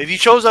if he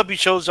shows up,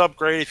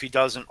 great. If he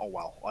doesn't, oh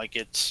well. Like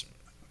it's.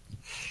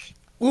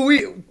 Well,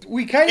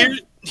 we kind of.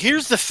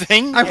 Here's the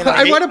thing.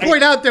 I want to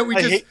point out that we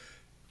just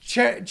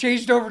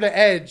changed over to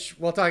Edge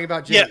while talking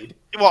about Jade.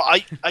 Yeah. Well,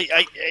 I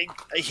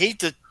hate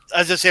to.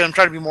 As I said, I'm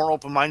trying to be more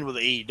open minded with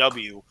AEW.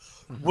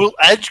 Mm-hmm. Will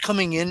Edge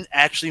coming in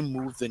actually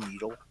move the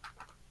needle?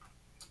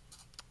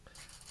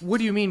 What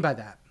do you mean by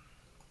that?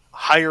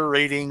 Higher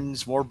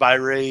ratings, more buy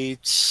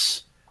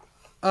rates.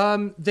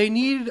 They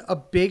need a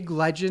big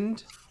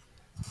legend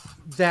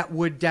that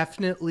would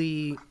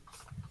definitely.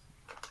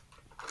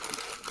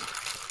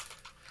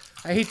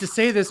 I hate to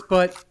say this,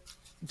 but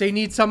they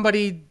need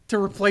somebody to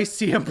replace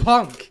CM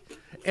Punk.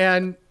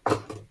 And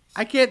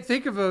I can't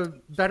think of a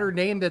better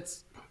name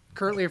that's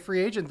currently a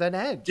free agent than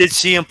Edge. Did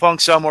CM Punk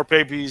sell more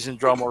pay-per-views and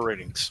draw more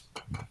ratings?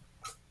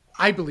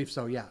 I believe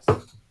so, yes.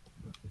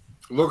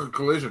 Look at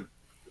Collision.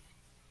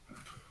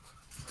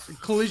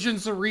 Collision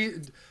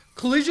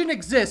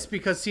exists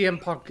because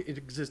CM Punk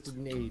existed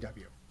in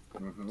AEW.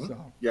 Mm-hmm.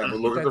 So yeah, but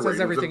look at the ratings. That says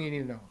everything you need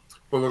to know.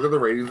 But look at the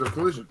ratings of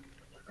Collision.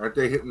 Aren't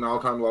they hitting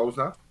all-time lows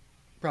now?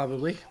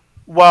 Probably.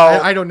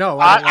 Well, I don't know.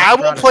 I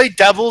will play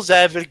devil's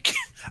advocate.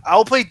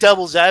 I'll play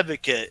devil's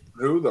advocate.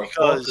 Who the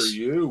fuck are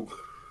you?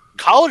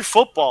 College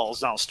football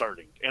is now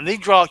starting, and they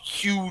draw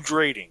huge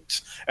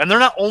ratings. And they're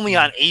not only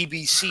on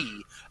ABC;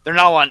 they're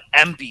now on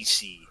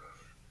NBC.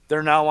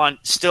 They're now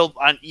still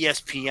on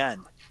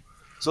ESPN.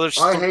 So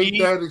I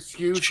hate that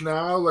excuse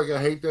now. Like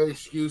I hate that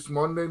excuse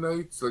Monday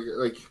nights.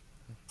 Like.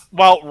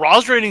 Well,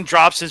 Raw's rating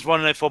dropped since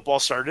Monday Night Football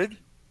started,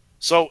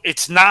 so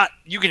it's not.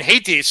 You can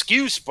hate the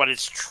excuse, but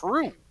it's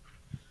true.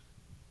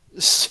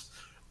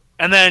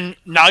 And then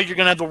now you're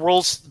gonna have the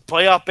World's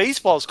Playoff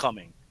Baseball's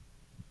coming.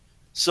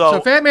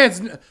 So Fat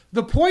Man's.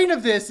 The point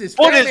of this is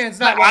Fat Man's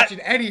not watching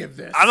any of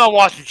this. I'm not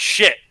watching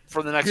shit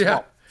for the next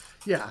month.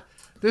 Yeah.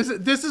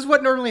 This is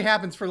what normally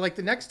happens for like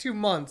the next 2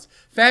 months.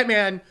 Fat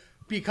Man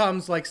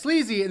becomes like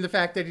sleazy in the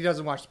fact that he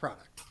doesn't watch the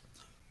product.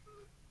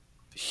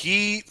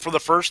 He, for the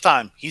first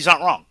time, he's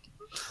not wrong.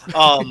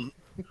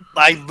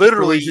 I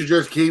literally. So we should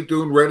just keep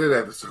doing Reddit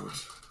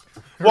episodes.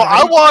 Well,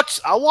 I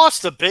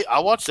watched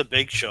the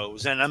big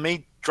shows, and I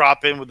may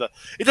drop in with the.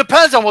 It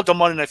depends on what the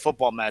Monday Night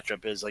Football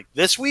matchup is. Like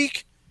this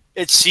week,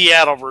 it's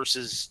Seattle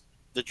versus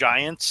the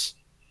Giants.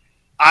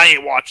 I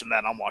ain't watching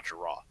that. I'm watching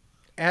Raw.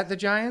 At the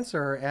Giants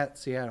or at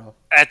Seattle?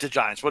 At the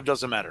Giants. Well, it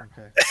doesn't matter.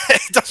 Okay.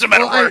 It doesn't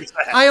matter where it's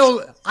at.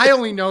 I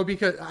only know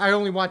because I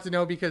only want to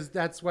know because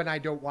that's when I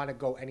don't want to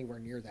go anywhere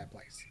near that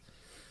place.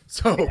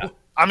 So yeah.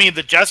 I mean,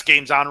 the Jets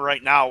game's on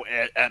right now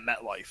at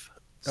MetLife.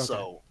 Okay.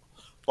 So,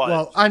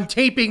 well, I'm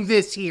taping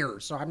this here,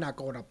 so I'm not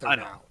going up there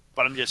now.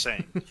 But I'm just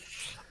saying.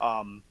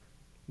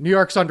 New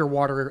York's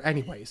underwater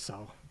anyway,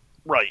 so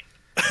right.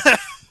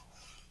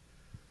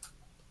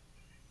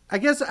 I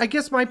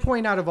guess my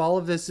point out of all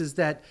of this is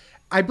that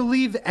I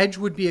believe Edge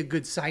would be a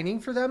good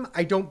signing for them.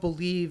 I don't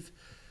believe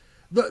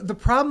the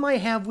problem I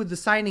have with the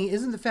signing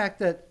isn't the fact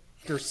that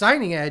they're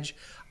signing Edge.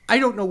 I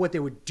don't know what they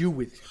would do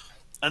with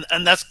him.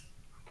 And that's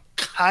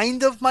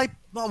kind of my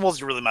well, it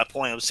wasn't really my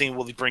point. I was saying,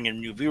 will he bring in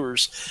new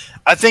viewers?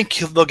 I think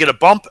they'll get a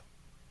bump,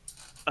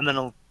 and then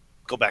he'll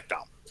go back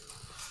down.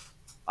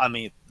 I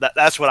mean,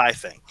 that's what I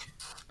think.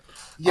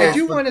 I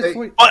do want to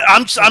point. But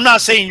I'm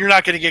not saying you're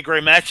not going to get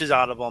great matches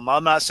out of him.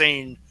 I'm not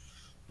saying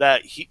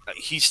that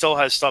he still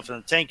has stuff in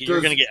the tank, and you're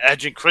going to get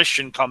Edge and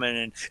Christian coming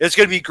in. It's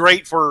going to be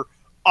great for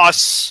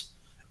us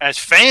as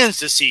fans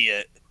to see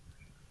it.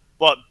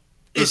 But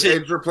does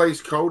Edge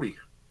replace Cody?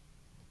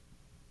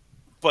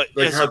 But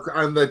like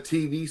on the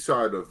TV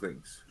side of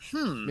things.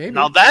 Maybe.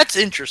 Now that's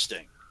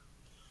interesting.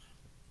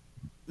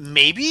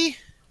 Maybe.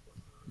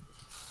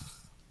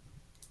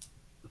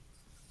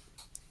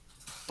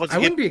 But I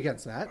wouldn't be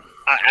against that.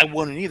 I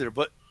wouldn't either.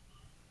 But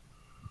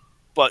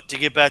to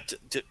get back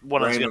to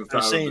what I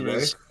was saying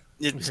is,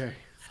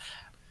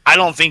 I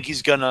don't think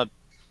he's gonna.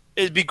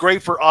 It'd be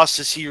great for us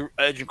to see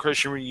Edge and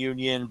Christian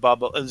reunion.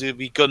 It'd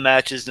be good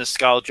matches,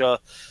 nostalgia.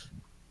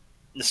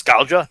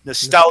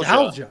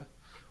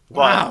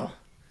 Wow.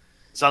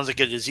 Sounds like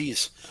a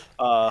disease.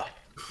 But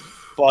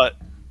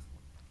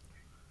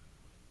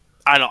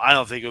I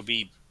don't think it would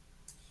be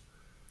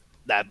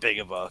that big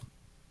of a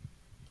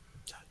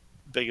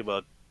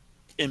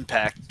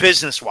impact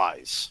business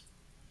wise.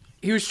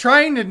 He was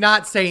trying to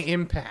not say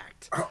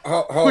impact.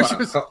 Hold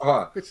on.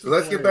 So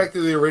let's get back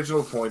to the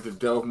original point and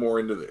delve more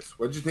into this.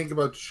 What did you think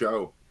about the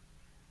show?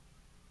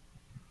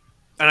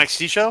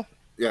 NXT show?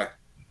 Yeah.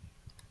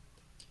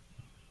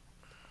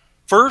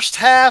 First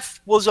half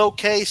was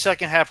okay.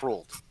 Second half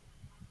rolled.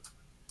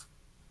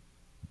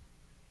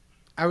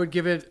 I would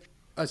give it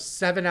a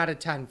 7 out of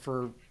 10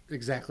 for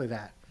exactly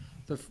that.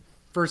 The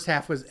first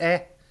half was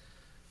and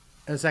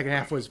the second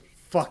half was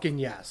fucking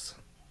yes.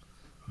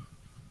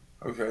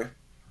 Okay.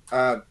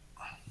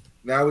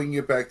 Now we can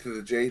get back to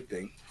the Jade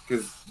thing.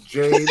 Because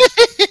Jade...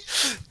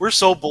 We're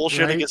so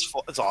bullshitting. Right?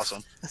 It's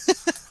awesome.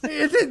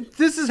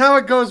 This is how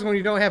it goes when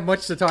you don't have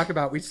much to talk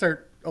about. We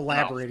start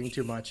elaborating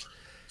too much.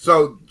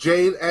 So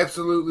Jade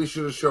absolutely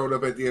should have showed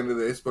up at the end of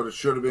this, but it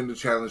should have been to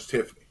challenge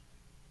Tiffany.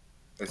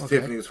 As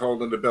Tiffany is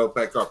holding the belt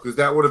back up. Because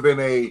that would have been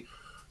a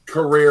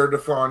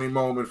career-defining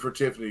moment for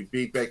Tiffany.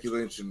 Beat Becky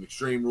Lynch in an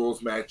Extreme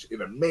Rules match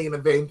in a main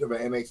event of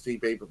an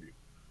NXT pay-per-view.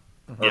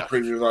 Or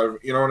preview live,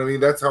 you know what I mean?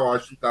 That's how I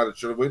thought it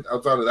should have went.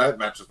 Outside of that,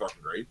 match was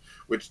fucking great,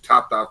 which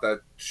topped off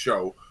that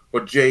show.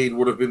 But Jade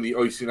would have been the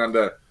icing on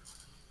the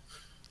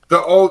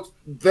old.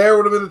 There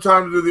would have been the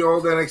time to do the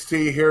old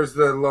NXT. Here's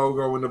the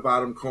logo in the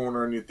bottom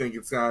corner, and you think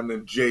it's on,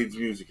 and Jade's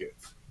music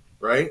hits,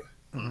 right?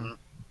 Mm-hmm.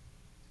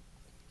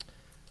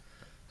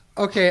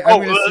 Okay.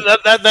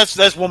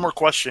 That's one more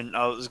question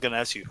I was going to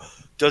ask you.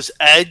 Does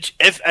Edge,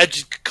 if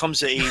Edge comes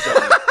to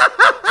AEW,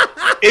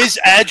 is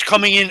Edge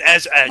coming in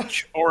as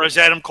Edge, or as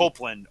Adam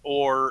Copeland,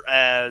 or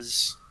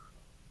as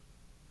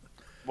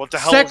what the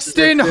hell?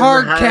 Sexton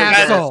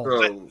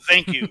Hardcastle.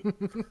 Thank you.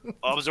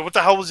 What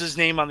the hell was his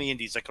name on the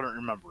Indies? I couldn't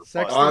remember.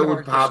 I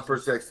would pop for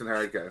Sexton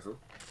Hardcastle.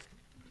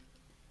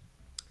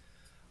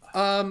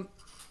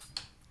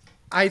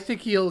 I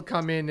think he'll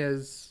come in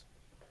as.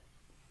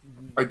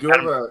 I do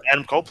have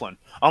Adam Copeland,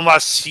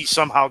 unless he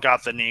somehow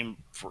got the name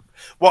for.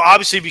 Well,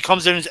 obviously, if he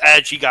comes in as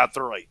Edge, he got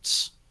the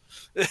rights.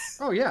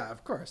 Oh yeah,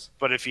 of course.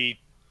 But if he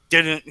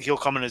didn't, he'll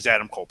come in as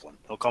Adam Copeland.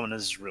 He'll come in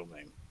as his real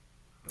name.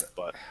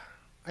 But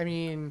I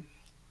mean,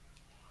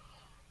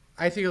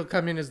 I think he'll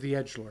come in as the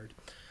Edgelord.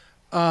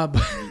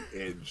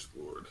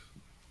 Edgelord.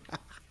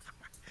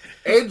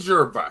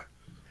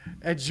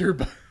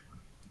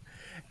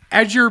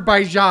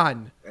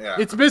 Azerbaijan. Yeah.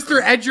 It's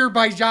Mr.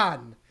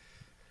 Azerbaijan.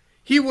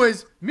 He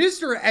was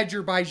Mr.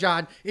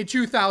 Azerbaijan in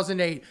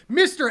 2008,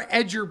 Mr.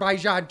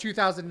 Azerbaijan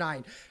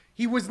 2009.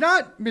 He was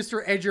not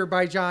Mr.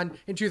 Azerbaijan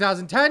in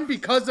 2010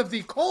 because of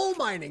the coal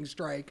mining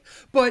strike,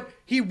 but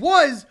he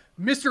was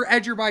Mr.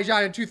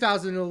 Azerbaijan in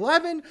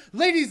 2011.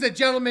 Ladies and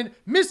gentlemen,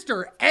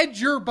 Mr.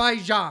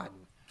 Azerbaijan.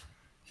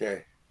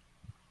 Okay.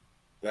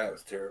 That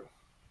was terrible.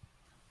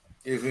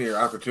 Gives me your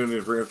opportunity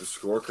to bring up the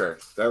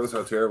scorecard. That was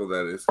how terrible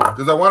that is.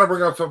 Because I want to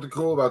bring up something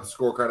cool about the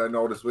scorecard I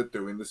noticed with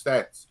doing the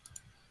stats.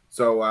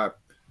 So,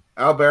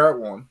 Al Barrett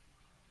won.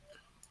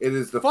 It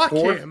is the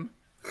fourth. Him.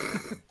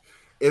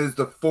 It is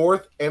the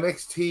fourth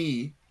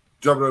NXT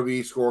WWE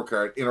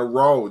scorecard in a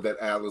row that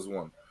Al has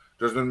won.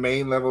 There's been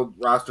main level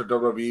roster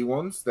WWE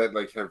ones that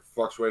have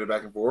fluctuated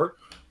back and forth,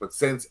 but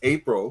since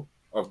April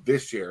of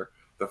this year,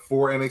 the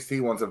 4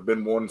 NXT ones have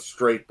been won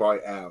straight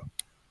by Al.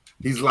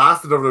 He's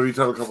lost the WWE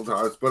title a couple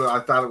times, but I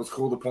thought it was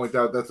cool to point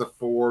out that's a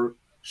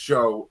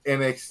 4-show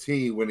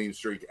NXT winning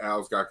streak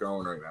Al's got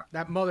going right now.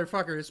 That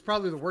motherfucker is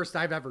probably the worst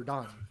I've ever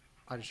done.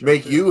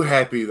 Make you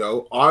happy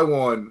though. I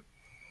won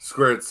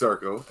Squared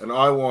Circle, and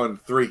I won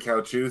 3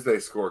 Count Tuesday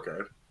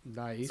scorecard.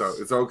 Nice. So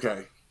it's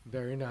okay.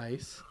 Very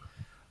nice.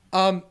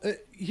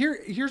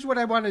 Here's what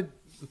I wanted.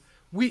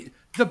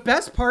 The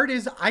best part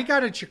is I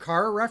got a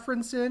Chikara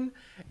reference in,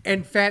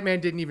 and Fat Man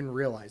didn't even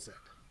realize it.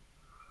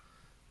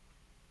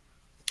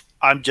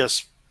 I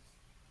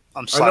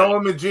know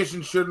a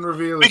magician shouldn't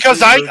reveal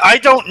because I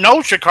don't know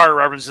Chikara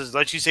references.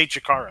 Let you say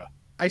Chikara.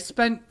 I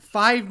spent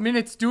 5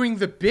 minutes doing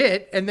the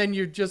bit, and then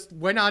you just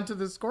went on to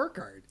the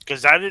scorecard.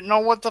 Because I didn't know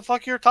what the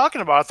fuck you were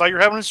talking about. I thought you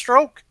were having a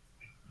stroke.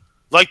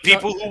 Like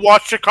people who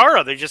watch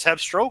Chikara, they just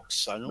have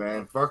strokes. I don't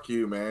know. Fuck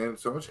you, man.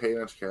 So much hate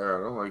on Chikara.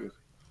 I don't like it.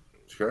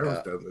 Chikara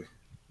was deadly.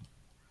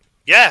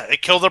 Yeah,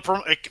 it killed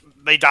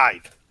they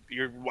died.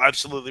 You're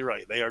absolutely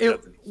right. They are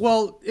deadly.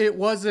 Well, it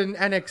was an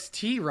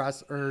NXT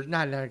wrestler, or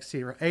not an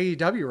NXT,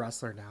 AEW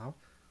wrestler now,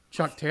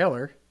 Chuck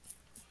Taylor.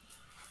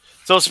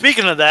 So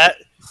speaking of that,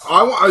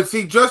 I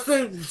see. Just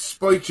to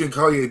spite you and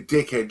call you a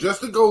dickhead, just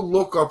to go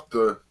look up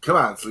the. Come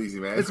on, sleazy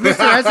man. It's Mr.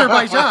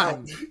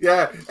 Azerbaijan.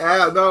 Yeah,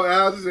 Al. No,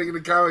 Al just making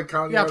a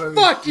comment. Yeah,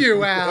 fuck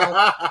you,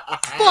 Al.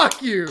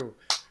 Fuck you.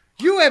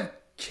 You have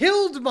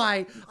killed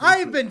I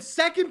have been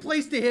second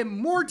place to him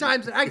more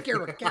times than I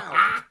care a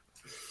cow.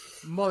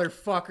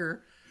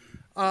 Motherfucker.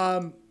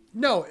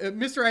 No,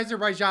 Mr.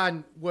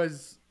 Azerbaijan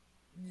was,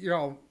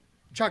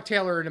 Chuck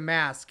Taylor in a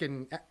mask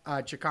and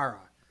Chikara.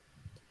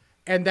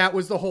 And that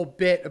was the whole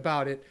bit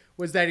about it,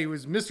 was that he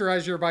was Mr.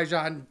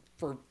 Azerbaijan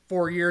for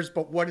 4 years,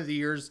 but one of the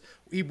years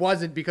he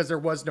wasn't because there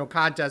was no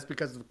contest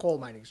because of the coal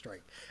mining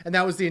strike. And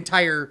that was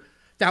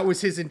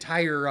his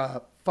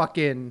entire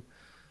fucking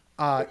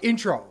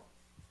intro,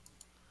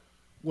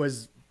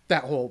 was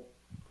that whole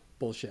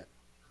bullshit.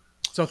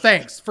 So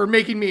thanks for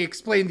making me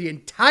explain the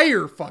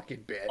entire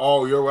fucking bit.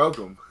 Oh, you're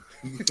welcome.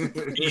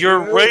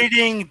 Your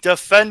rating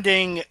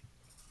defending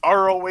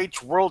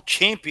ROH World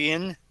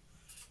Champion,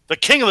 the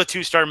king of the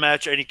 2-star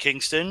match, Eddie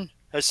Kingston,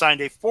 has signed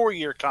a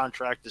 4-year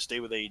contract to stay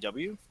with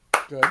AEW.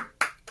 Good.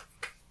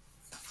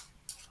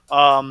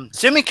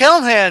 Sami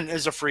Callihan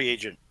is a free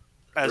agent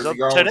as of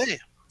today.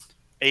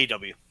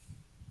 AEW.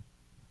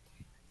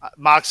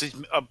 Moxley's,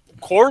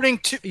 according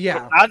to...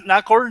 Yeah.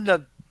 Not according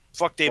to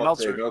fuck Dave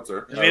Meltzer.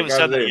 We haven't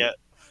said that yet.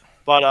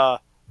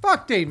 But...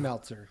 fuck Dave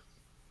Meltzer.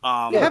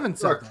 You haven't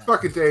said that.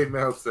 Fuck it, Dave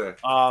Meltzer.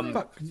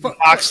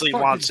 Moxley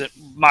wants it.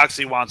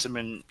 Moxley wants him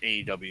in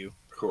AEW.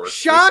 Of course.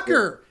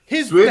 Shocker!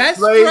 His Switchblade best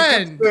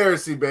friend.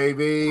 Conspiracy,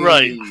 baby.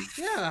 Right.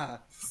 Yeah.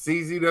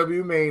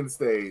 CZW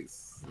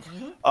mainstays.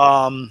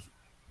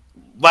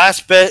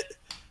 Last bit.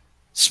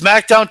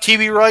 SmackDown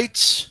TV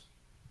rights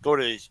go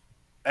to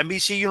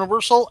NBC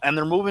Universal, and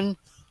they're moving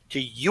to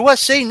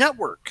USA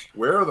Network.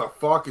 Where the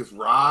fuck is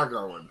Raw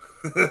going?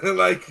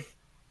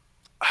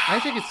 I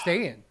think it's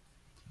staying.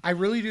 I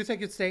really do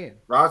think it's staying.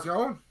 Raw's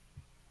going?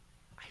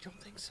 I don't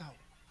think so.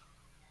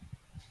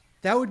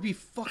 That would be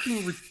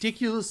fucking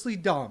ridiculously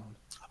dumb.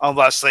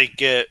 Unless they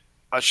get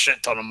a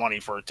shit ton of money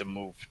for it to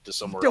move to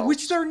somewhere else.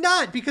 Which they're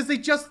not, because they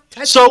just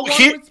tested the waters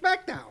on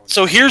SmackDown.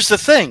 So here's the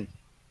thing.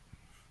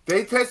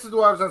 They tested the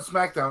waters on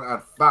SmackDown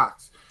on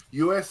Fox.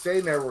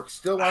 USA Network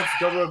still wants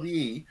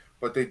WWE,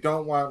 but they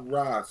don't want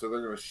Raw. So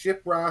they're going to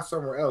ship Raw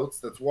somewhere else.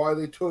 That's why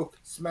they took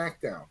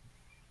SmackDown.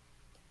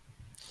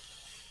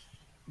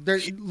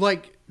 They're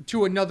like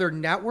to another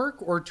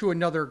network or to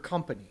another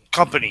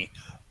company?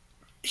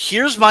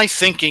 Here's my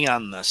thinking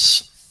on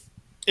this,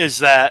 is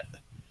that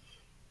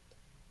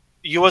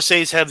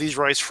USA's have these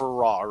rights for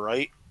Raw,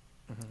 right?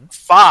 Mm-hmm.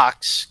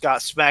 Fox got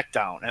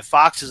SmackDown, and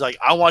Fox is like,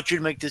 I want you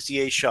to make this the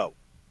A show.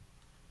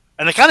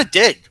 And they kind of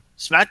did.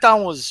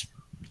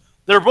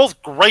 They were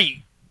both great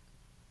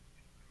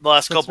the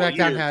last couple of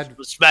years.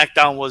 But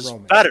SmackDown was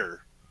Roman.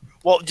 Better.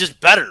 Well, just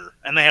better,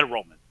 and they had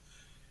Roman.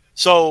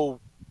 So,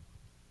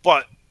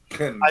 but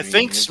I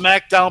think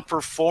SmackDown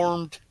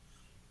performed,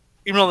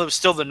 even though it was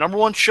still the number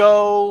one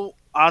show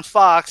on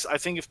Fox, I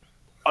think if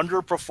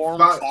underperformed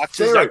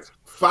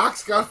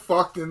Fox got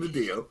fucked in the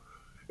deal.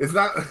 It's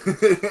not.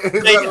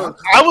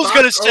 I was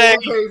going to say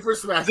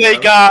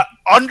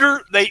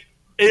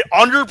it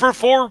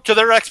underperformed to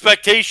their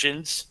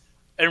expectations,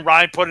 and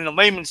Ryan put it in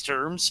layman's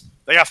terms,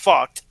 they got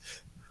fucked.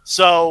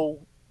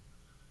 So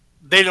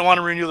they didn't want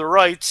to renew the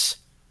rights.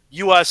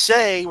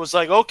 USA was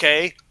like,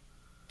 okay,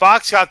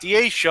 Fox got the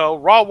A show,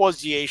 Raw was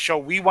the A show,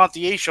 we want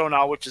the A show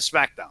now, which is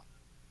SmackDown.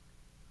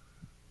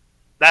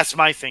 That's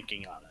my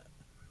thinking on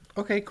it.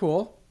 Okay,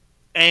 cool.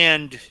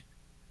 And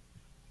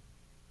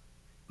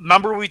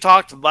remember we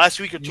talked last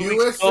week or 2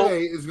 weeks ago?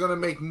 USA is going to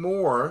make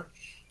more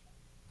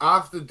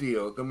off the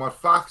deal than what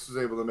Fox was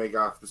able to make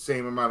off the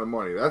same amount of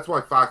money. That's why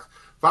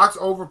Fox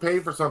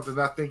overpaid for something,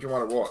 not thinking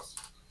what it was,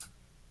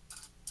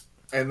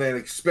 and then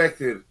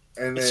expecting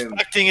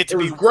it to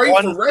be great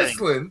for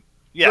wrestling,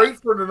 great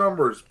for the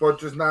numbers, but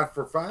just not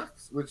for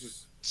Fox. Which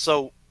is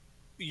so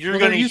you're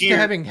going to used to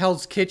having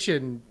Hell's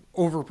Kitchen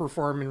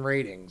overperform in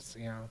ratings,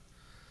 you know.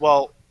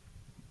 Well,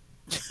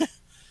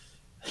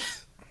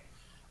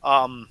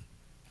 I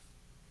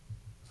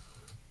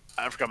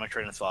forgot my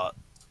train of thought.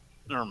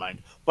 Never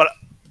mind.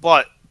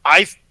 But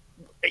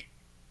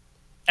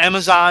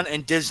Amazon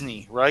and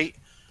Disney, right?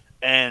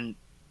 And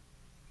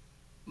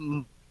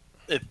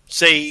if,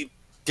 say,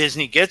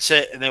 Disney gets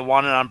it and they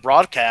want it on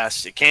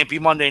broadcast, it can't be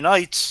Monday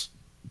nights,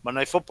 Monday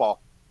Night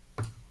Football.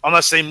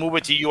 Unless they move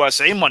it to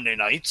USA Monday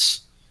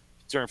nights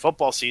during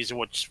football season,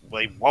 which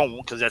they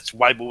won't, because that's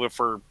why move it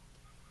for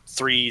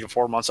 3 to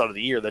 4 months out of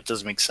the year. That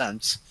doesn't make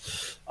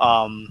sense. They're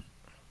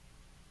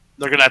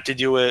going to have to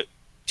do it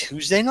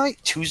Tuesday night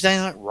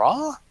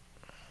Raw?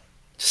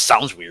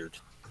 Sounds weird.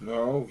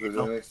 No, because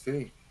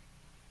NXT.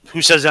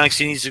 Who says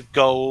NXT needs to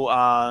go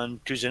on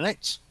Tuesday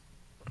nights?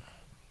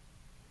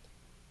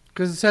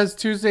 Because it says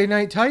Tuesday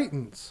Night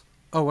Titans.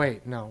 Oh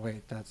wait,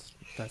 that's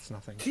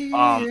nothing.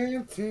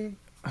 TNT.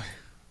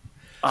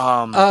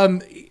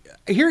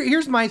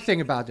 Here's my thing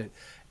about it,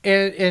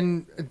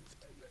 and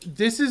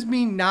this is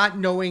me not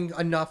knowing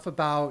enough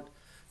about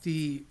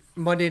the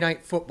Monday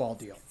Night Football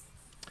deal.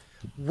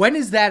 When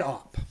is that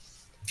up?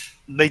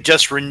 They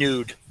just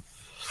renewed.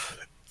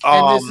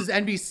 And this is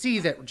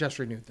NBC that just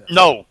renewed this.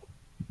 No.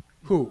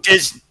 Who?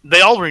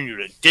 They all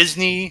renewed it.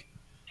 Disney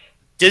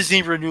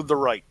renewed the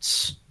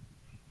rights.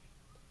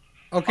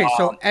 Okay,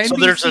 so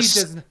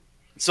NBC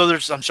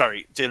does. I'm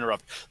sorry to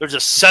interrupt. There's a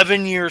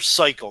 7-year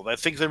cycle. I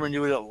think they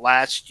renewed it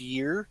last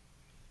year.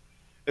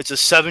 It's a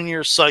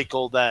 7-year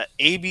cycle that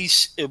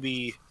it'll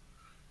be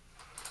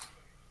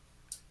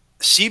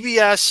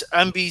CBS,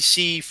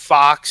 NBC,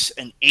 Fox,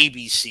 and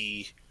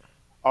ABC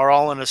are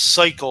all in a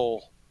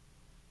cycle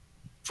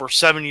for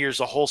 7 years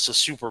to host a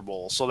Super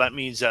Bowl. So that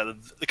means that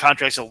the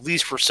contract's at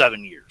least for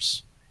 7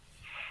 years.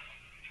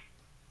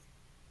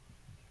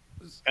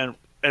 And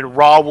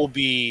Raw will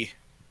be...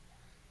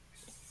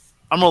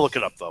 I'm going to look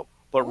it up, though.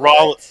 But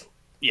Raw...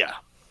 Yeah.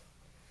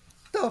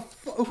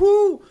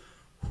 Who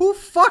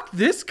fucked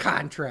this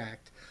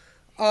contract?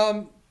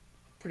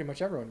 Pretty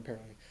much everyone,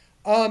 apparently.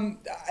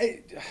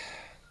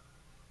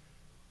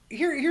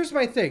 Here's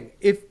my thing.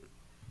 If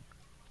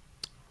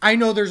I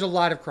know there's a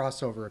lot of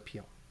crossover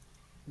appeal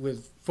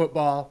with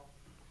football,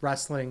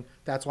 wrestling.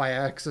 That's why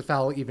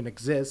XFL even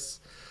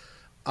exists.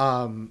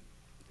 They're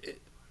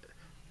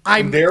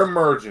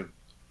merging.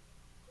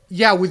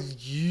 Yeah, with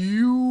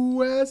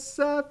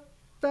USFL.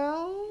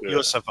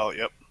 USFL,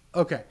 yep.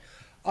 Okay.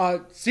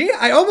 See,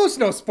 I almost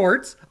know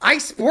sports. I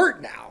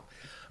sport now.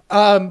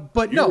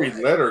 But no. You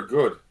read letter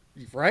good.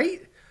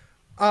 Right?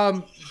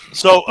 I'm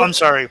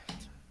sorry.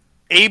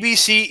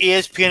 ABC,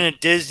 ESPN, and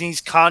Disney's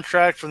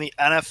contract from the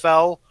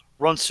NFL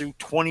runs through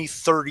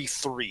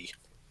 2033.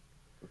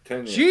 10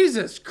 years.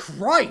 Jesus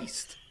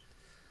Christ.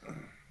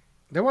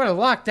 They want to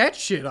lock that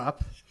shit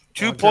up.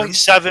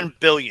 $2.7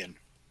 billion.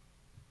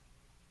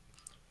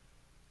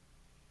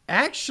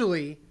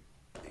 Actually,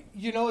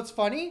 you know what's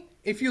funny?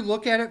 If you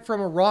look at it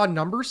from a raw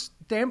numbers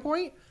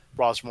standpoint,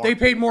 Raw's more. they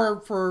paid more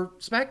for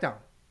SmackDown.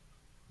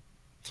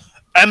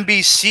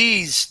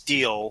 NBC's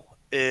deal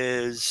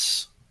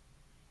is...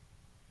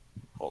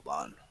 Hold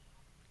on.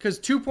 Because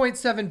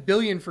 $2.7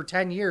 billion for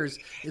 10 years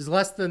is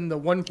less than the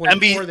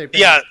 1.4 they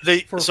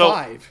paid for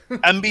 5.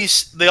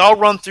 NBC, they all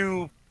run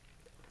through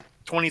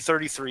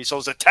 2033, so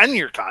it's a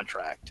 10-year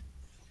contract.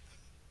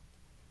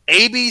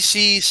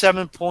 ABC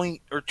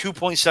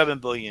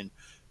 $2.7 billion.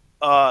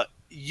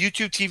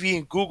 YouTube TV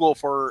and Google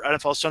for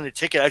NFL Sunday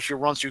Ticket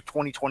actually runs through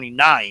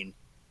 2029.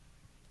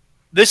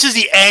 This is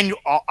the annual.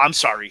 I'm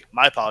sorry,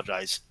 my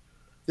apologize.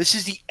 This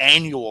is the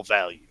annual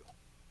value.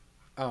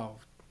 Oh.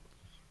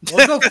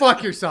 Well, go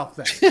fuck yourself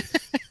then.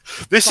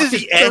 This is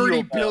the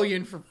annual $30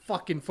 billion for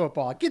fucking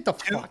football. Get the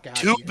fuck out of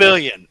here. $2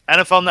 billion.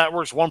 NFL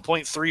Network's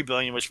 $1.3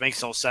 billion, which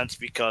makes no sense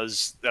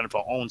because the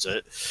NFL owns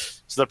it,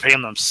 so they're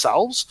paying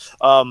themselves.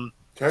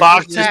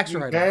 Fox tax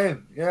write-off.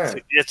 Yeah,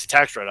 it's a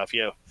tax write-off.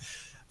 Yeah.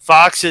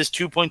 Fox is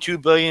 $2.2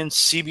 billion.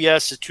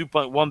 CBS is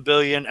 $2.1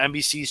 billion.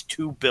 NBC is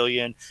 $2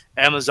 billion.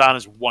 Amazon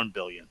is $1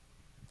 billion.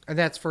 And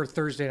that's for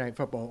Thursday Night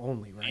Football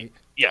only, right?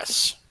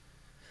 Yes.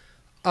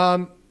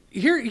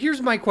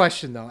 Here's my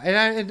question though,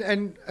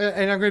 and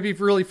I'm going to be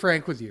really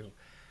frank with you.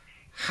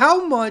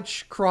 How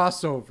much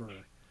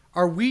crossover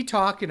are we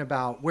talking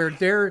about where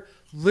they're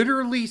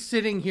literally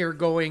sitting here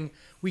going,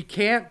 we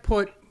can't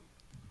put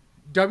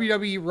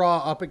WWE Raw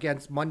up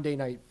against Monday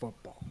Night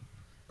Football?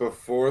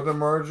 Before the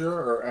merger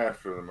or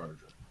after the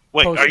merger?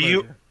 Wait, Post-merger. are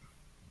you?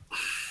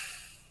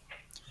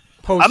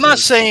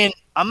 Post-merger.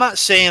 I'm not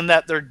saying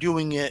that they're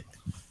doing it.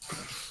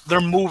 They're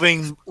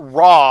moving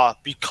Raw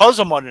because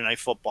of Monday Night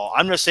Football.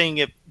 I'm just saying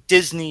if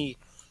Disney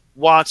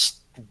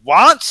wants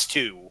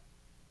to,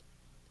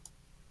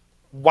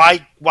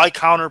 why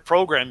counter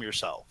program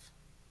yourself?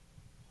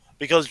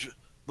 Because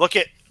look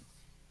at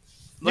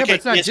but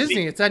it's not ESPN.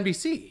 Disney, it's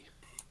NBC.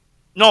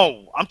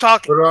 No, I'm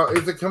talking. But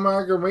it's a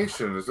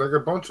amalgamation. It's like a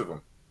bunch of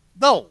them.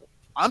 No,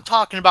 I'm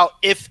talking about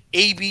if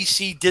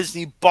ABC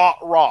Disney bought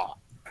Raw,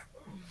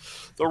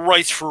 the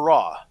rights for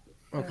Raw.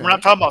 Okay. We're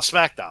not talking about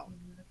SmackDown.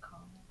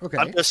 Okay.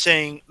 I'm just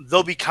saying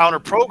they'll be counter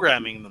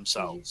programming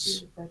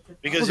themselves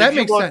because that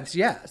makes sense.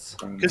 Yes.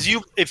 Because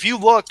if you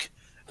look,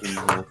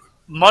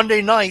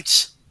 Monday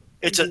nights,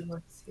 it's a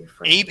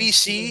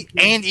ABC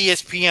and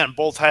ESPN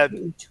both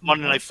had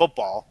Monday Night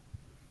Football.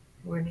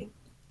 Morning.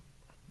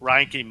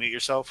 Ryan, can you mute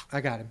yourself?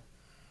 I got him.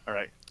 All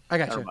right. I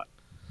got you.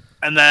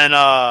 And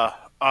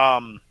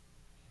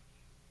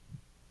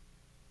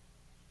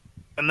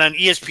then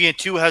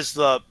ESPN2 has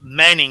the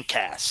Manning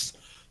cast.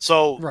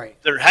 So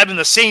they're having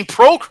the same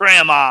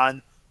program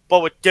on, but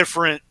with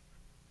different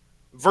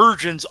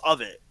versions of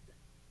it.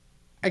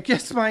 I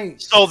guess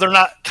so they're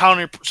not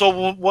counting. So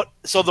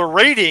the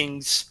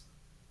ratings,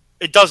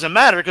 it doesn't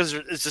matter because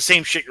it's the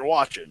same shit you're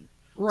watching.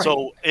 Right.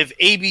 So if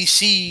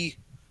ABC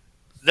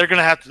they're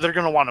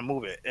gonna want to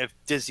move it if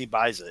Disney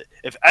buys it.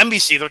 If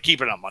NBC, they're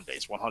keeping it on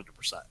Mondays, 100%.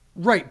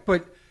 Right,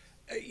 but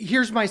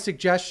here's my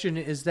suggestion: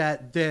 is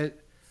that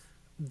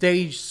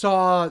they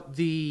saw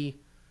the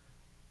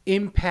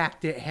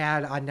impact it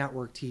had on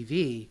network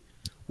TV.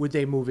 Would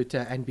they move it to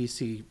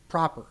NBC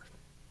proper?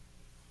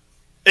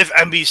 If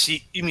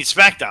NBC, you mean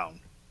SmackDown?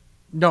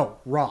 No,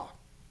 Raw.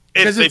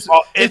 If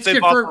they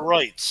bought the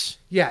rights.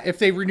 Yeah, if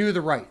they renew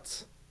the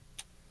rights.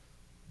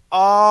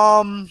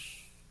 I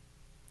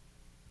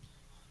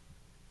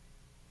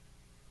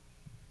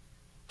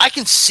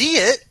can see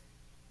it.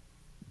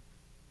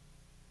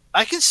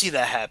 I can see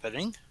that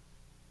happening.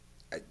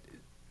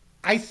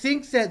 I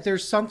think that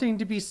there's something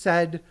to be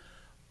said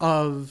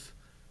of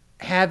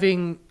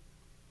having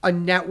a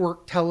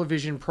network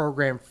television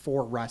program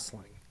for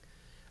wrestling.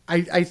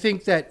 I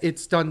think that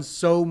it's done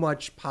so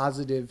much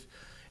positive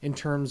in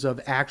terms of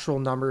actual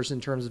numbers,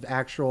 in terms of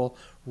actual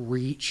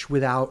reach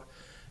without,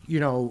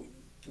 and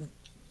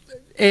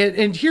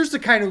here's the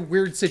kind of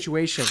weird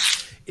situation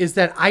is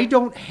that I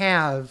don't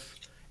have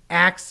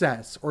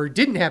access or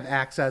didn't have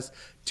access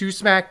to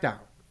SmackDown,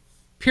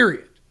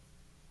 period.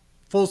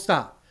 Full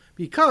stop.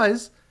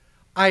 Because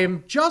I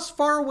am just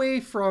far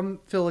away from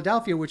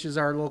Philadelphia, which is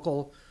our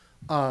local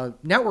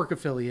network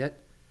affiliate,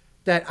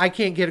 that I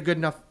can't get a good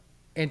enough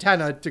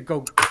antenna to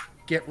go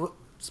get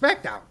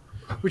SmackDown,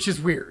 which is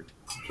weird.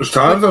 There's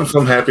times I'm so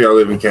happy I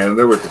live in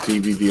Canada with the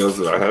TV deals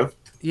that I have.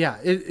 Yeah,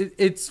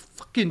 it's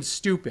fucking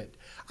stupid.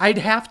 I'd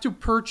have to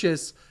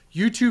purchase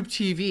YouTube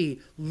TV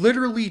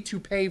literally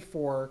to pay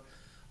for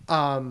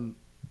to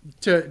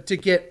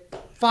get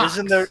Fox.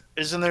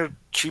 Isn't there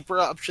cheaper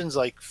options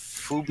like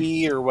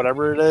Fubi or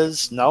whatever it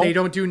is? No, they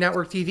don't do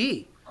network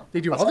TV.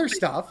 They do other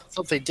stuff. I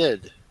thought they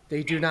did.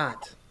 They do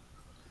not.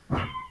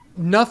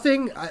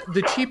 Nothing.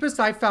 The cheapest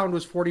I found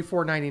was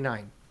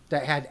 $44.99.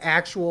 That had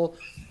actual,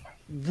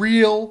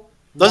 real.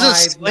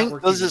 Does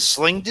it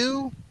Sling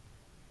do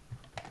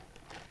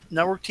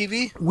network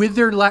TV with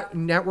their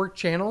network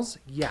channels?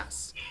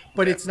 Yes,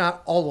 but it's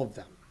not all of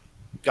them.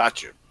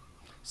 Got you.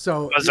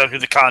 So that's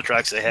the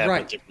contracts they have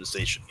right. with different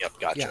stations. Yep,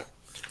 got you.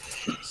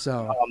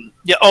 So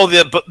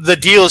the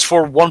deal is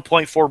for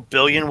 $1.4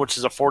 billion, which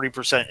is a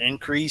 40%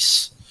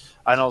 increase.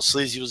 I know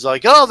Sleazy was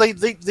like, oh, they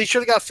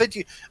should have got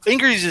 50.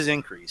 Increase is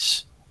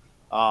increase.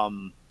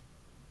 But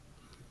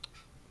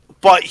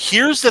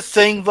here's the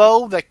thing,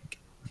 though, that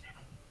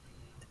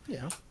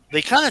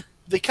they kind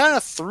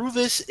of threw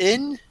this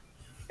in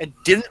and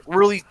didn't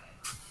really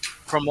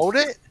promote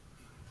it.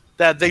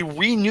 That they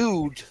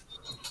renewed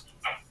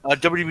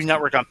WWE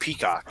Network on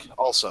Peacock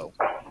also.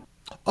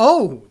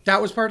 Oh, that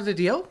was part of the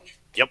deal?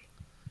 Yep.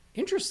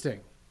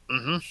 Interesting.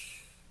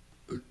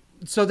 Mm-hmm.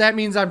 So that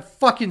means I'm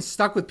fucking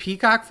stuck with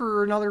Peacock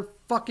for another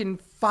fucking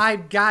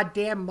 5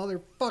 goddamn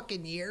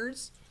motherfucking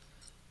years?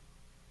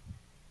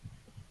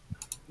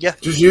 Yeah.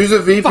 Just use a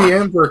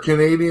VPN for a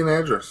Canadian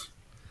address.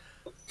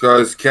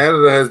 Because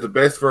Canada has the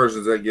best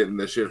versions at getting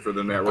this shit for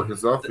the network and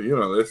stuff. You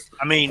know this.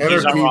 I mean,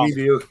 he's not wrong.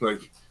 Deals,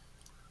 like,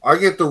 I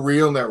get the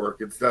real network.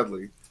 It's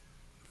Dudley.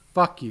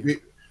 Fuck you.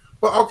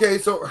 Well, okay,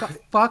 so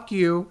fuck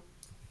you,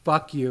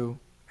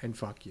 and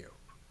fuck you.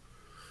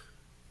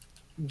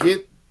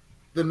 Get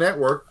the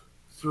network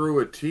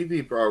through a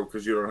TV provider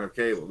because you don't have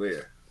cable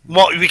there.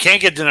 Well, we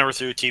can't get the network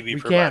through a TV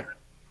provider.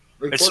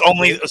 Can't. It's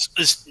only it's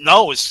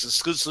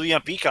exclusively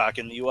on Peacock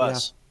in the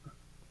U.S.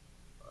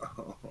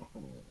 Yeah.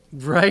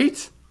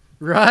 Right.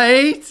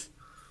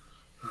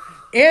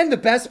 And the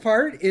best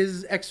part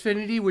is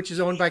Xfinity, which is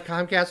owned by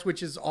Comcast,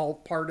 which is all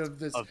part of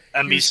this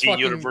NBC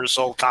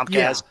Universal Comcast.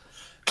 Yeah.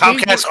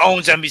 Comcast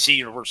owns NBC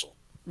Universal.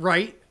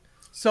 Right.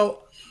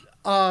 So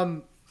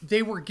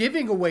they were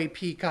giving away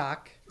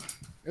Peacock,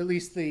 at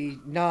least the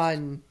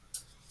non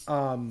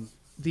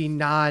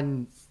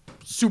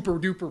super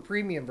duper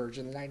premium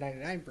version, the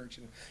 $9.99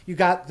 version. You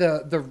got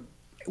the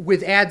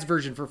with ads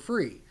version for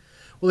free.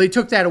 Well, they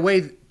took that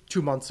away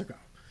 2 months ago.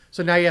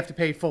 So now you have to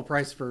pay full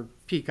price for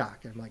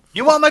Peacock. I'm like,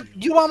 you want my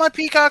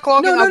Peacock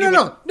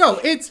login? No.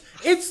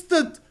 It's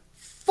the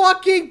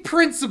fucking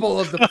principle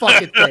of the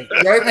fucking thing.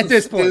 At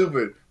this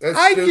point,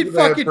 I can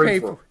fucking pay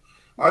for.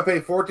 I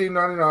pay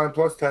 $14.99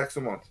 plus tax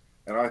a month,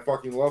 and I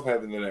fucking love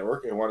having the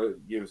network and what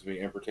it gives me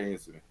and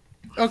pertains to me.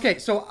 Okay,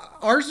 so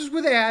ours is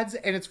with ads,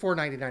 and it's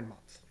 $4.99 a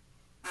month.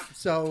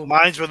 So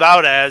mine's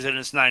without ads, and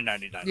it's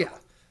 $9.99. Yeah,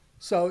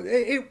 so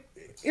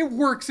it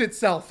works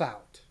itself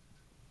out.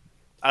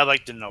 I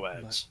like the no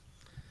ads.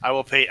 I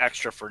will pay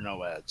extra for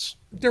no ads.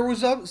 There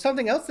was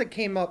something else that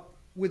came up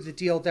with the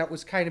deal that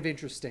was kind of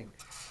interesting.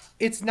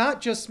 It's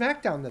not just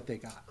SmackDown that they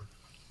got.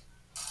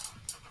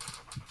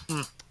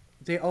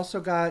 They also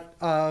got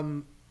WWE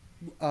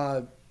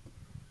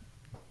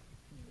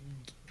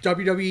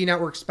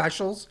Network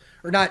specials,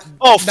 or not?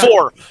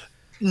 Four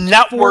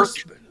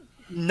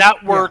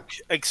network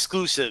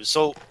exclusive.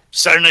 So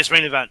Saturday Night's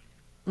Main Event,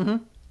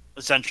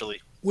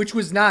 essentially. Which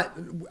was not.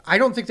 I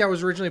don't think that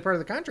was originally part of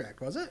the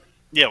contract, was it?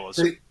 Yeah, it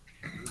was.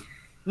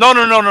 No,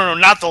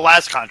 not the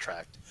last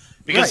contract,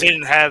 because they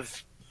didn't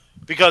have,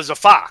 because of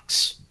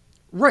Fox.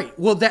 Right.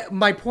 Well,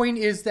 my point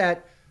is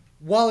that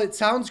while it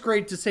sounds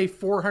great to say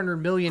 400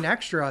 million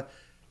extra,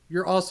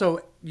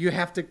 you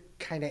have to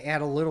kind of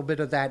add a little bit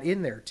of that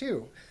in there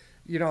too.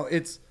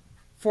 It's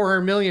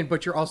 400 million,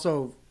 but you're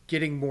also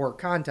getting more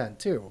content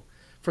too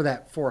for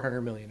that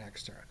 400 million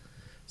extra.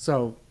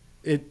 So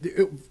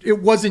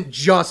it wasn't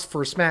just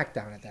for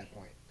SmackDown at that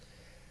point.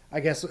 I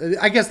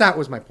guess that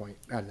was my point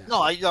out of that.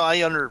 I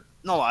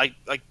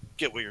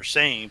get what you're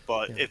saying,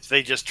 but if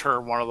they just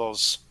turn one of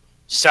those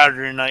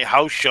Saturday night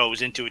house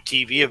shows into a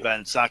TV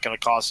event, it's not going to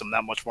cost them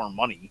that much more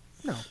money.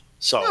 No,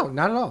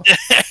 not at all.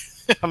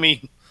 I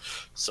mean,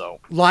 so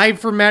live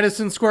from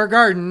Madison Square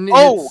Garden.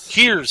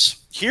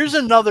 Here's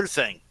another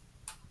thing.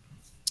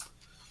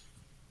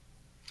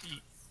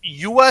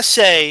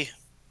 USA,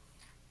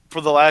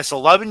 for the last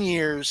 11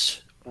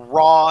 years,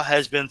 Raw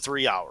has been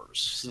 3 hours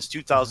since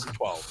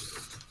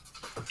 2012.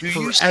 Do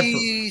you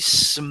see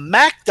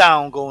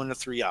SmackDown going to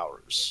 3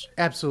 hours?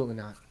 Absolutely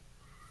not.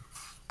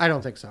 I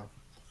don't think so.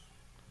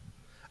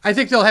 I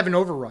think they'll have an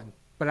overrun,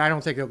 but I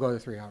don't think they'll go to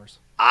 3 hours.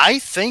 I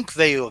think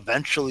they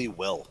eventually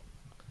will.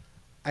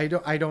 I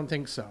don't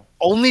think so.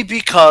 Only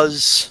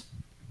because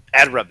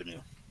ad revenue.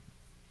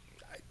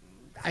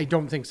 I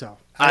don't think so.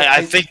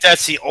 I think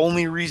that's the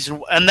only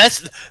reason, and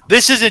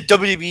this isn't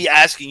WWE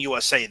asking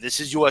USA. This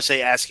is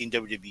USA asking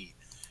WWE,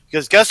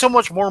 because guess how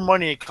much more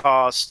money it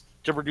costs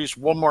to produce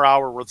 1 more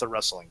hour worth of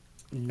wrestling?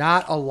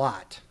 Not a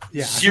lot.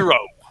 Yeah. $0.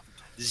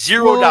 If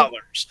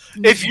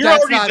you're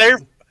already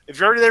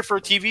there for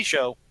a TV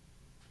show,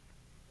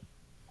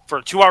 for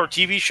a 2-hour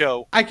TV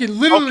show, I can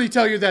literally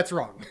tell you that's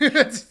wrong.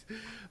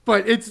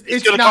 But it's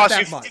going to not cost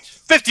that you much.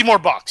 $50 more.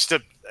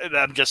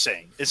 I'm just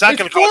saying, it's not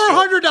going to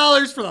cost you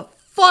 $400 for the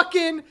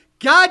fucking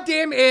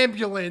goddamn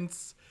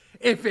ambulance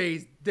if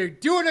they're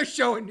doing a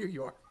show in New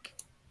York.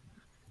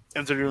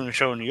 If they're doing a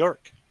show in New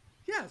York.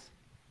 Yes.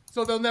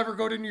 So they'll never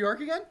go to New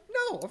York again?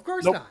 No, of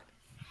course Nope. not.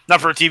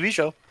 Not for a TV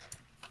show.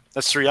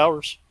 That's 3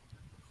 hours.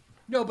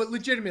 No, but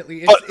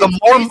legitimately, it's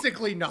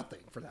basically nothing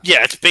for them.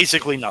 Yeah, it's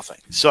basically nothing.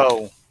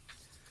 So,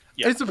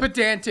 yeah. It's a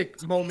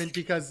pedantic moment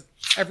because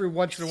every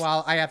once in a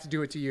while I have to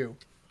do it to you.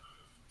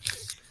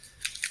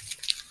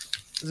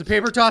 Is it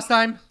paper toss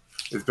time?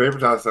 It's paper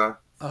toss time.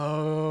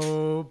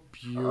 Oh,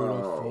 beautiful.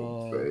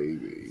 Oh,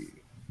 baby.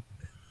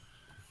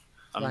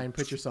 Ryan,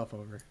 put yourself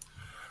over.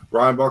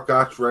 Ryan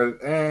Buckgotch,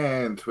 Reddit,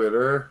 and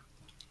Twitter.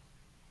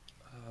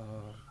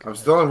 Oh, I'm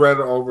still in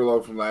Reddit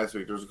overload from last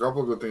week. There's a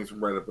couple of good things from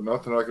Reddit, but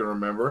nothing I can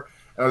remember.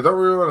 And I don't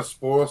really want to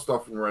spoil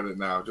stuff from Reddit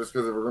now, just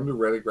because if we're going to do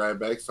Reddit grab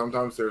bags,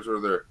 sometimes there's where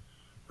they're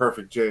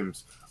perfect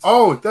gems.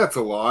 Oh, that's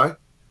a lie.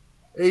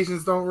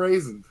 Asians don't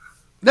raisin.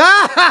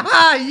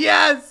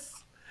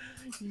 Yes!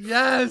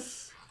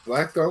 Yes!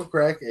 Black don't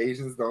crack,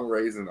 Asians don't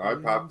raisin. I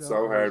popped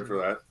so hard for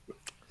that.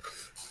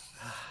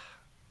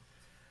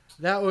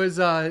 That was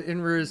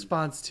in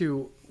response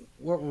to,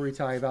 what were we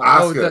talking about?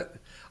 Asuka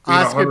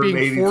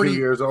being 40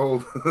 years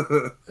old.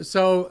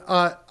 So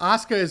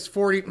Asuka is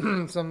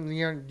 40 some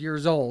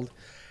years old.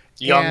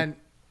 Young. And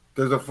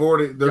There's a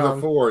 40. There's Young.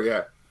 a 4.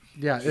 Yeah.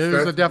 Yeah,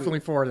 there's definitely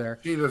 4 there.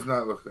 She does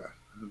not look that.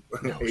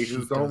 No,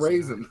 Asians she don't does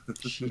raisin.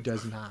 not. She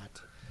does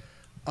not.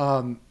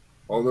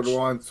 Older the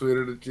wine,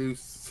 sweeter the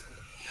juice.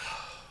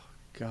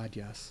 God,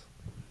 yes.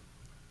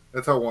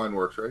 That's how wine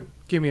works, right?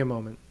 Give me a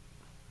moment.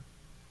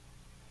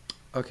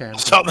 Okay.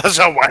 So that's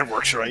how wine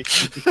works, right?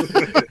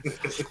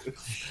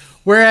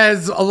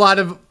 Whereas a lot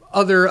of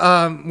other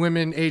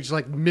women age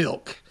like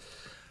milk.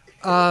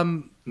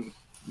 I'm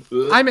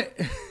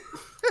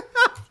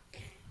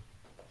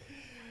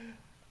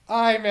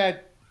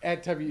at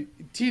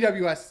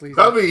TWS Sleazy.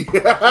 Chubby.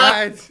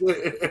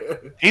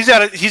 He's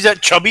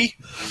at Chubby.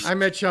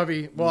 I'm at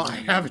Chubby. Well, I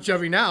have a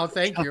Chubby now.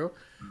 Thank you.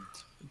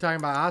 I'm talking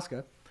about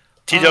Asuka.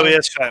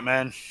 TWS Fat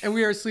Man. And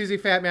we are Sleazy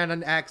Fat Man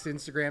on X,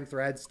 Instagram,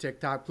 Threads,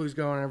 TikTok. Please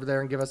go on over there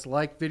and give us a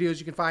like. Videos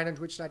you can find on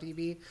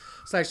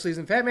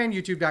twitch.tv/SleazyFatman,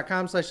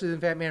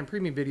 youtube.com/SleazyFatman,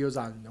 premium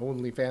videos on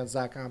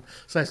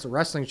onlyfans.com/The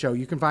Wrestling Show.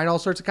 You can find all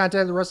sorts of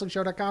content at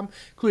thewrestlingshow.com,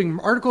 including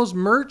articles,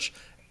 merch,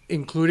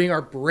 including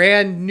our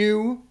brand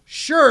new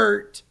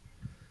shirt,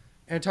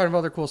 and a ton of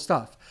other cool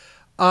stuff.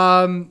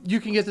 You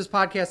can get this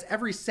podcast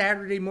every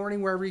Saturday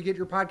morning wherever you get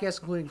your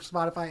podcasts, including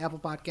Spotify, Apple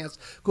Podcasts,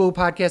 Google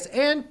Podcasts,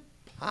 and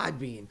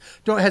Podbean.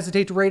 Don't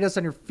hesitate to rate us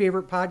on your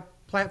favorite pod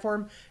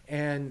platform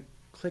and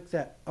click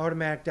that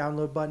automatic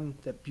download button,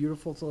 that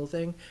beautiful little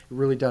thing. It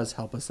really does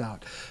help us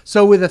out.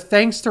 So with a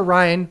thanks to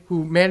Ryan,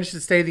 who managed to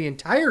stay the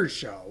entire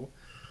show.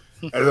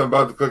 As I'm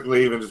about to click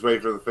leave and just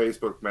wait for the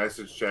Facebook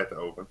message chat to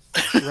open.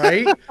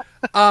 Right?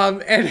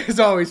 And as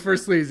always, for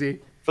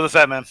Sleazy. For the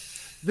Fat Man.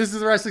 This is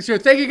The Wrestling Show.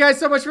 Thank you guys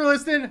so much for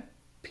listening.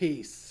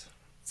 Peace.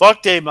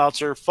 Fuck Dave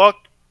Meltzer. Fuck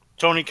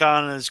Tony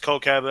Khan and his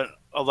co-cabot,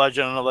 alleged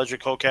and alleged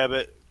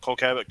co-cabot.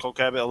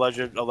 Alleged,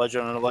 and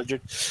alleged.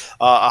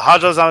 A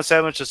hot dog is on a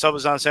sandwich, a sub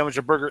is on a sandwich,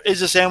 a burger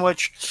is a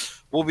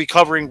sandwich. We'll be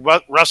covering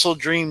Wrestle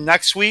Dream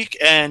next week,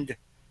 and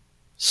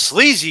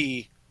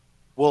Sleazy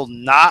will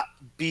not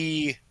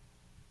be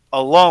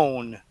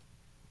alone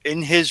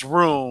in his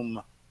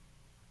room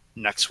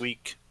next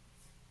week.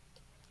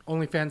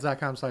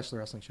 Onlyfans.com/The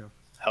Wrestling Show.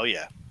 Hell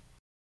yeah.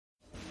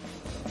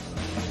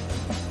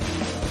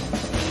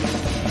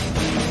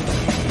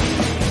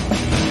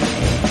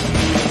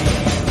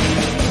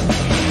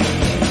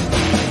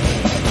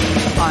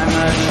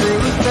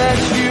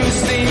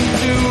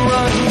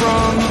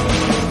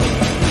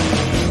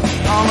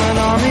 an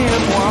army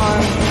of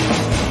one.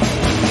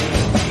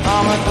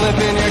 I'm a clip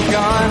in your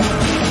gun.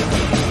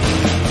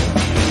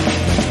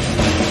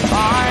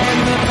 I'm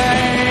the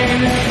pain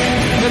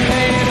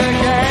of the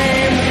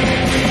game.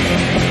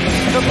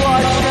 The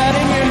blood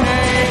shedding your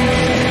name.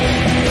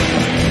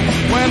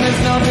 When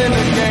there's nothing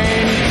to gain.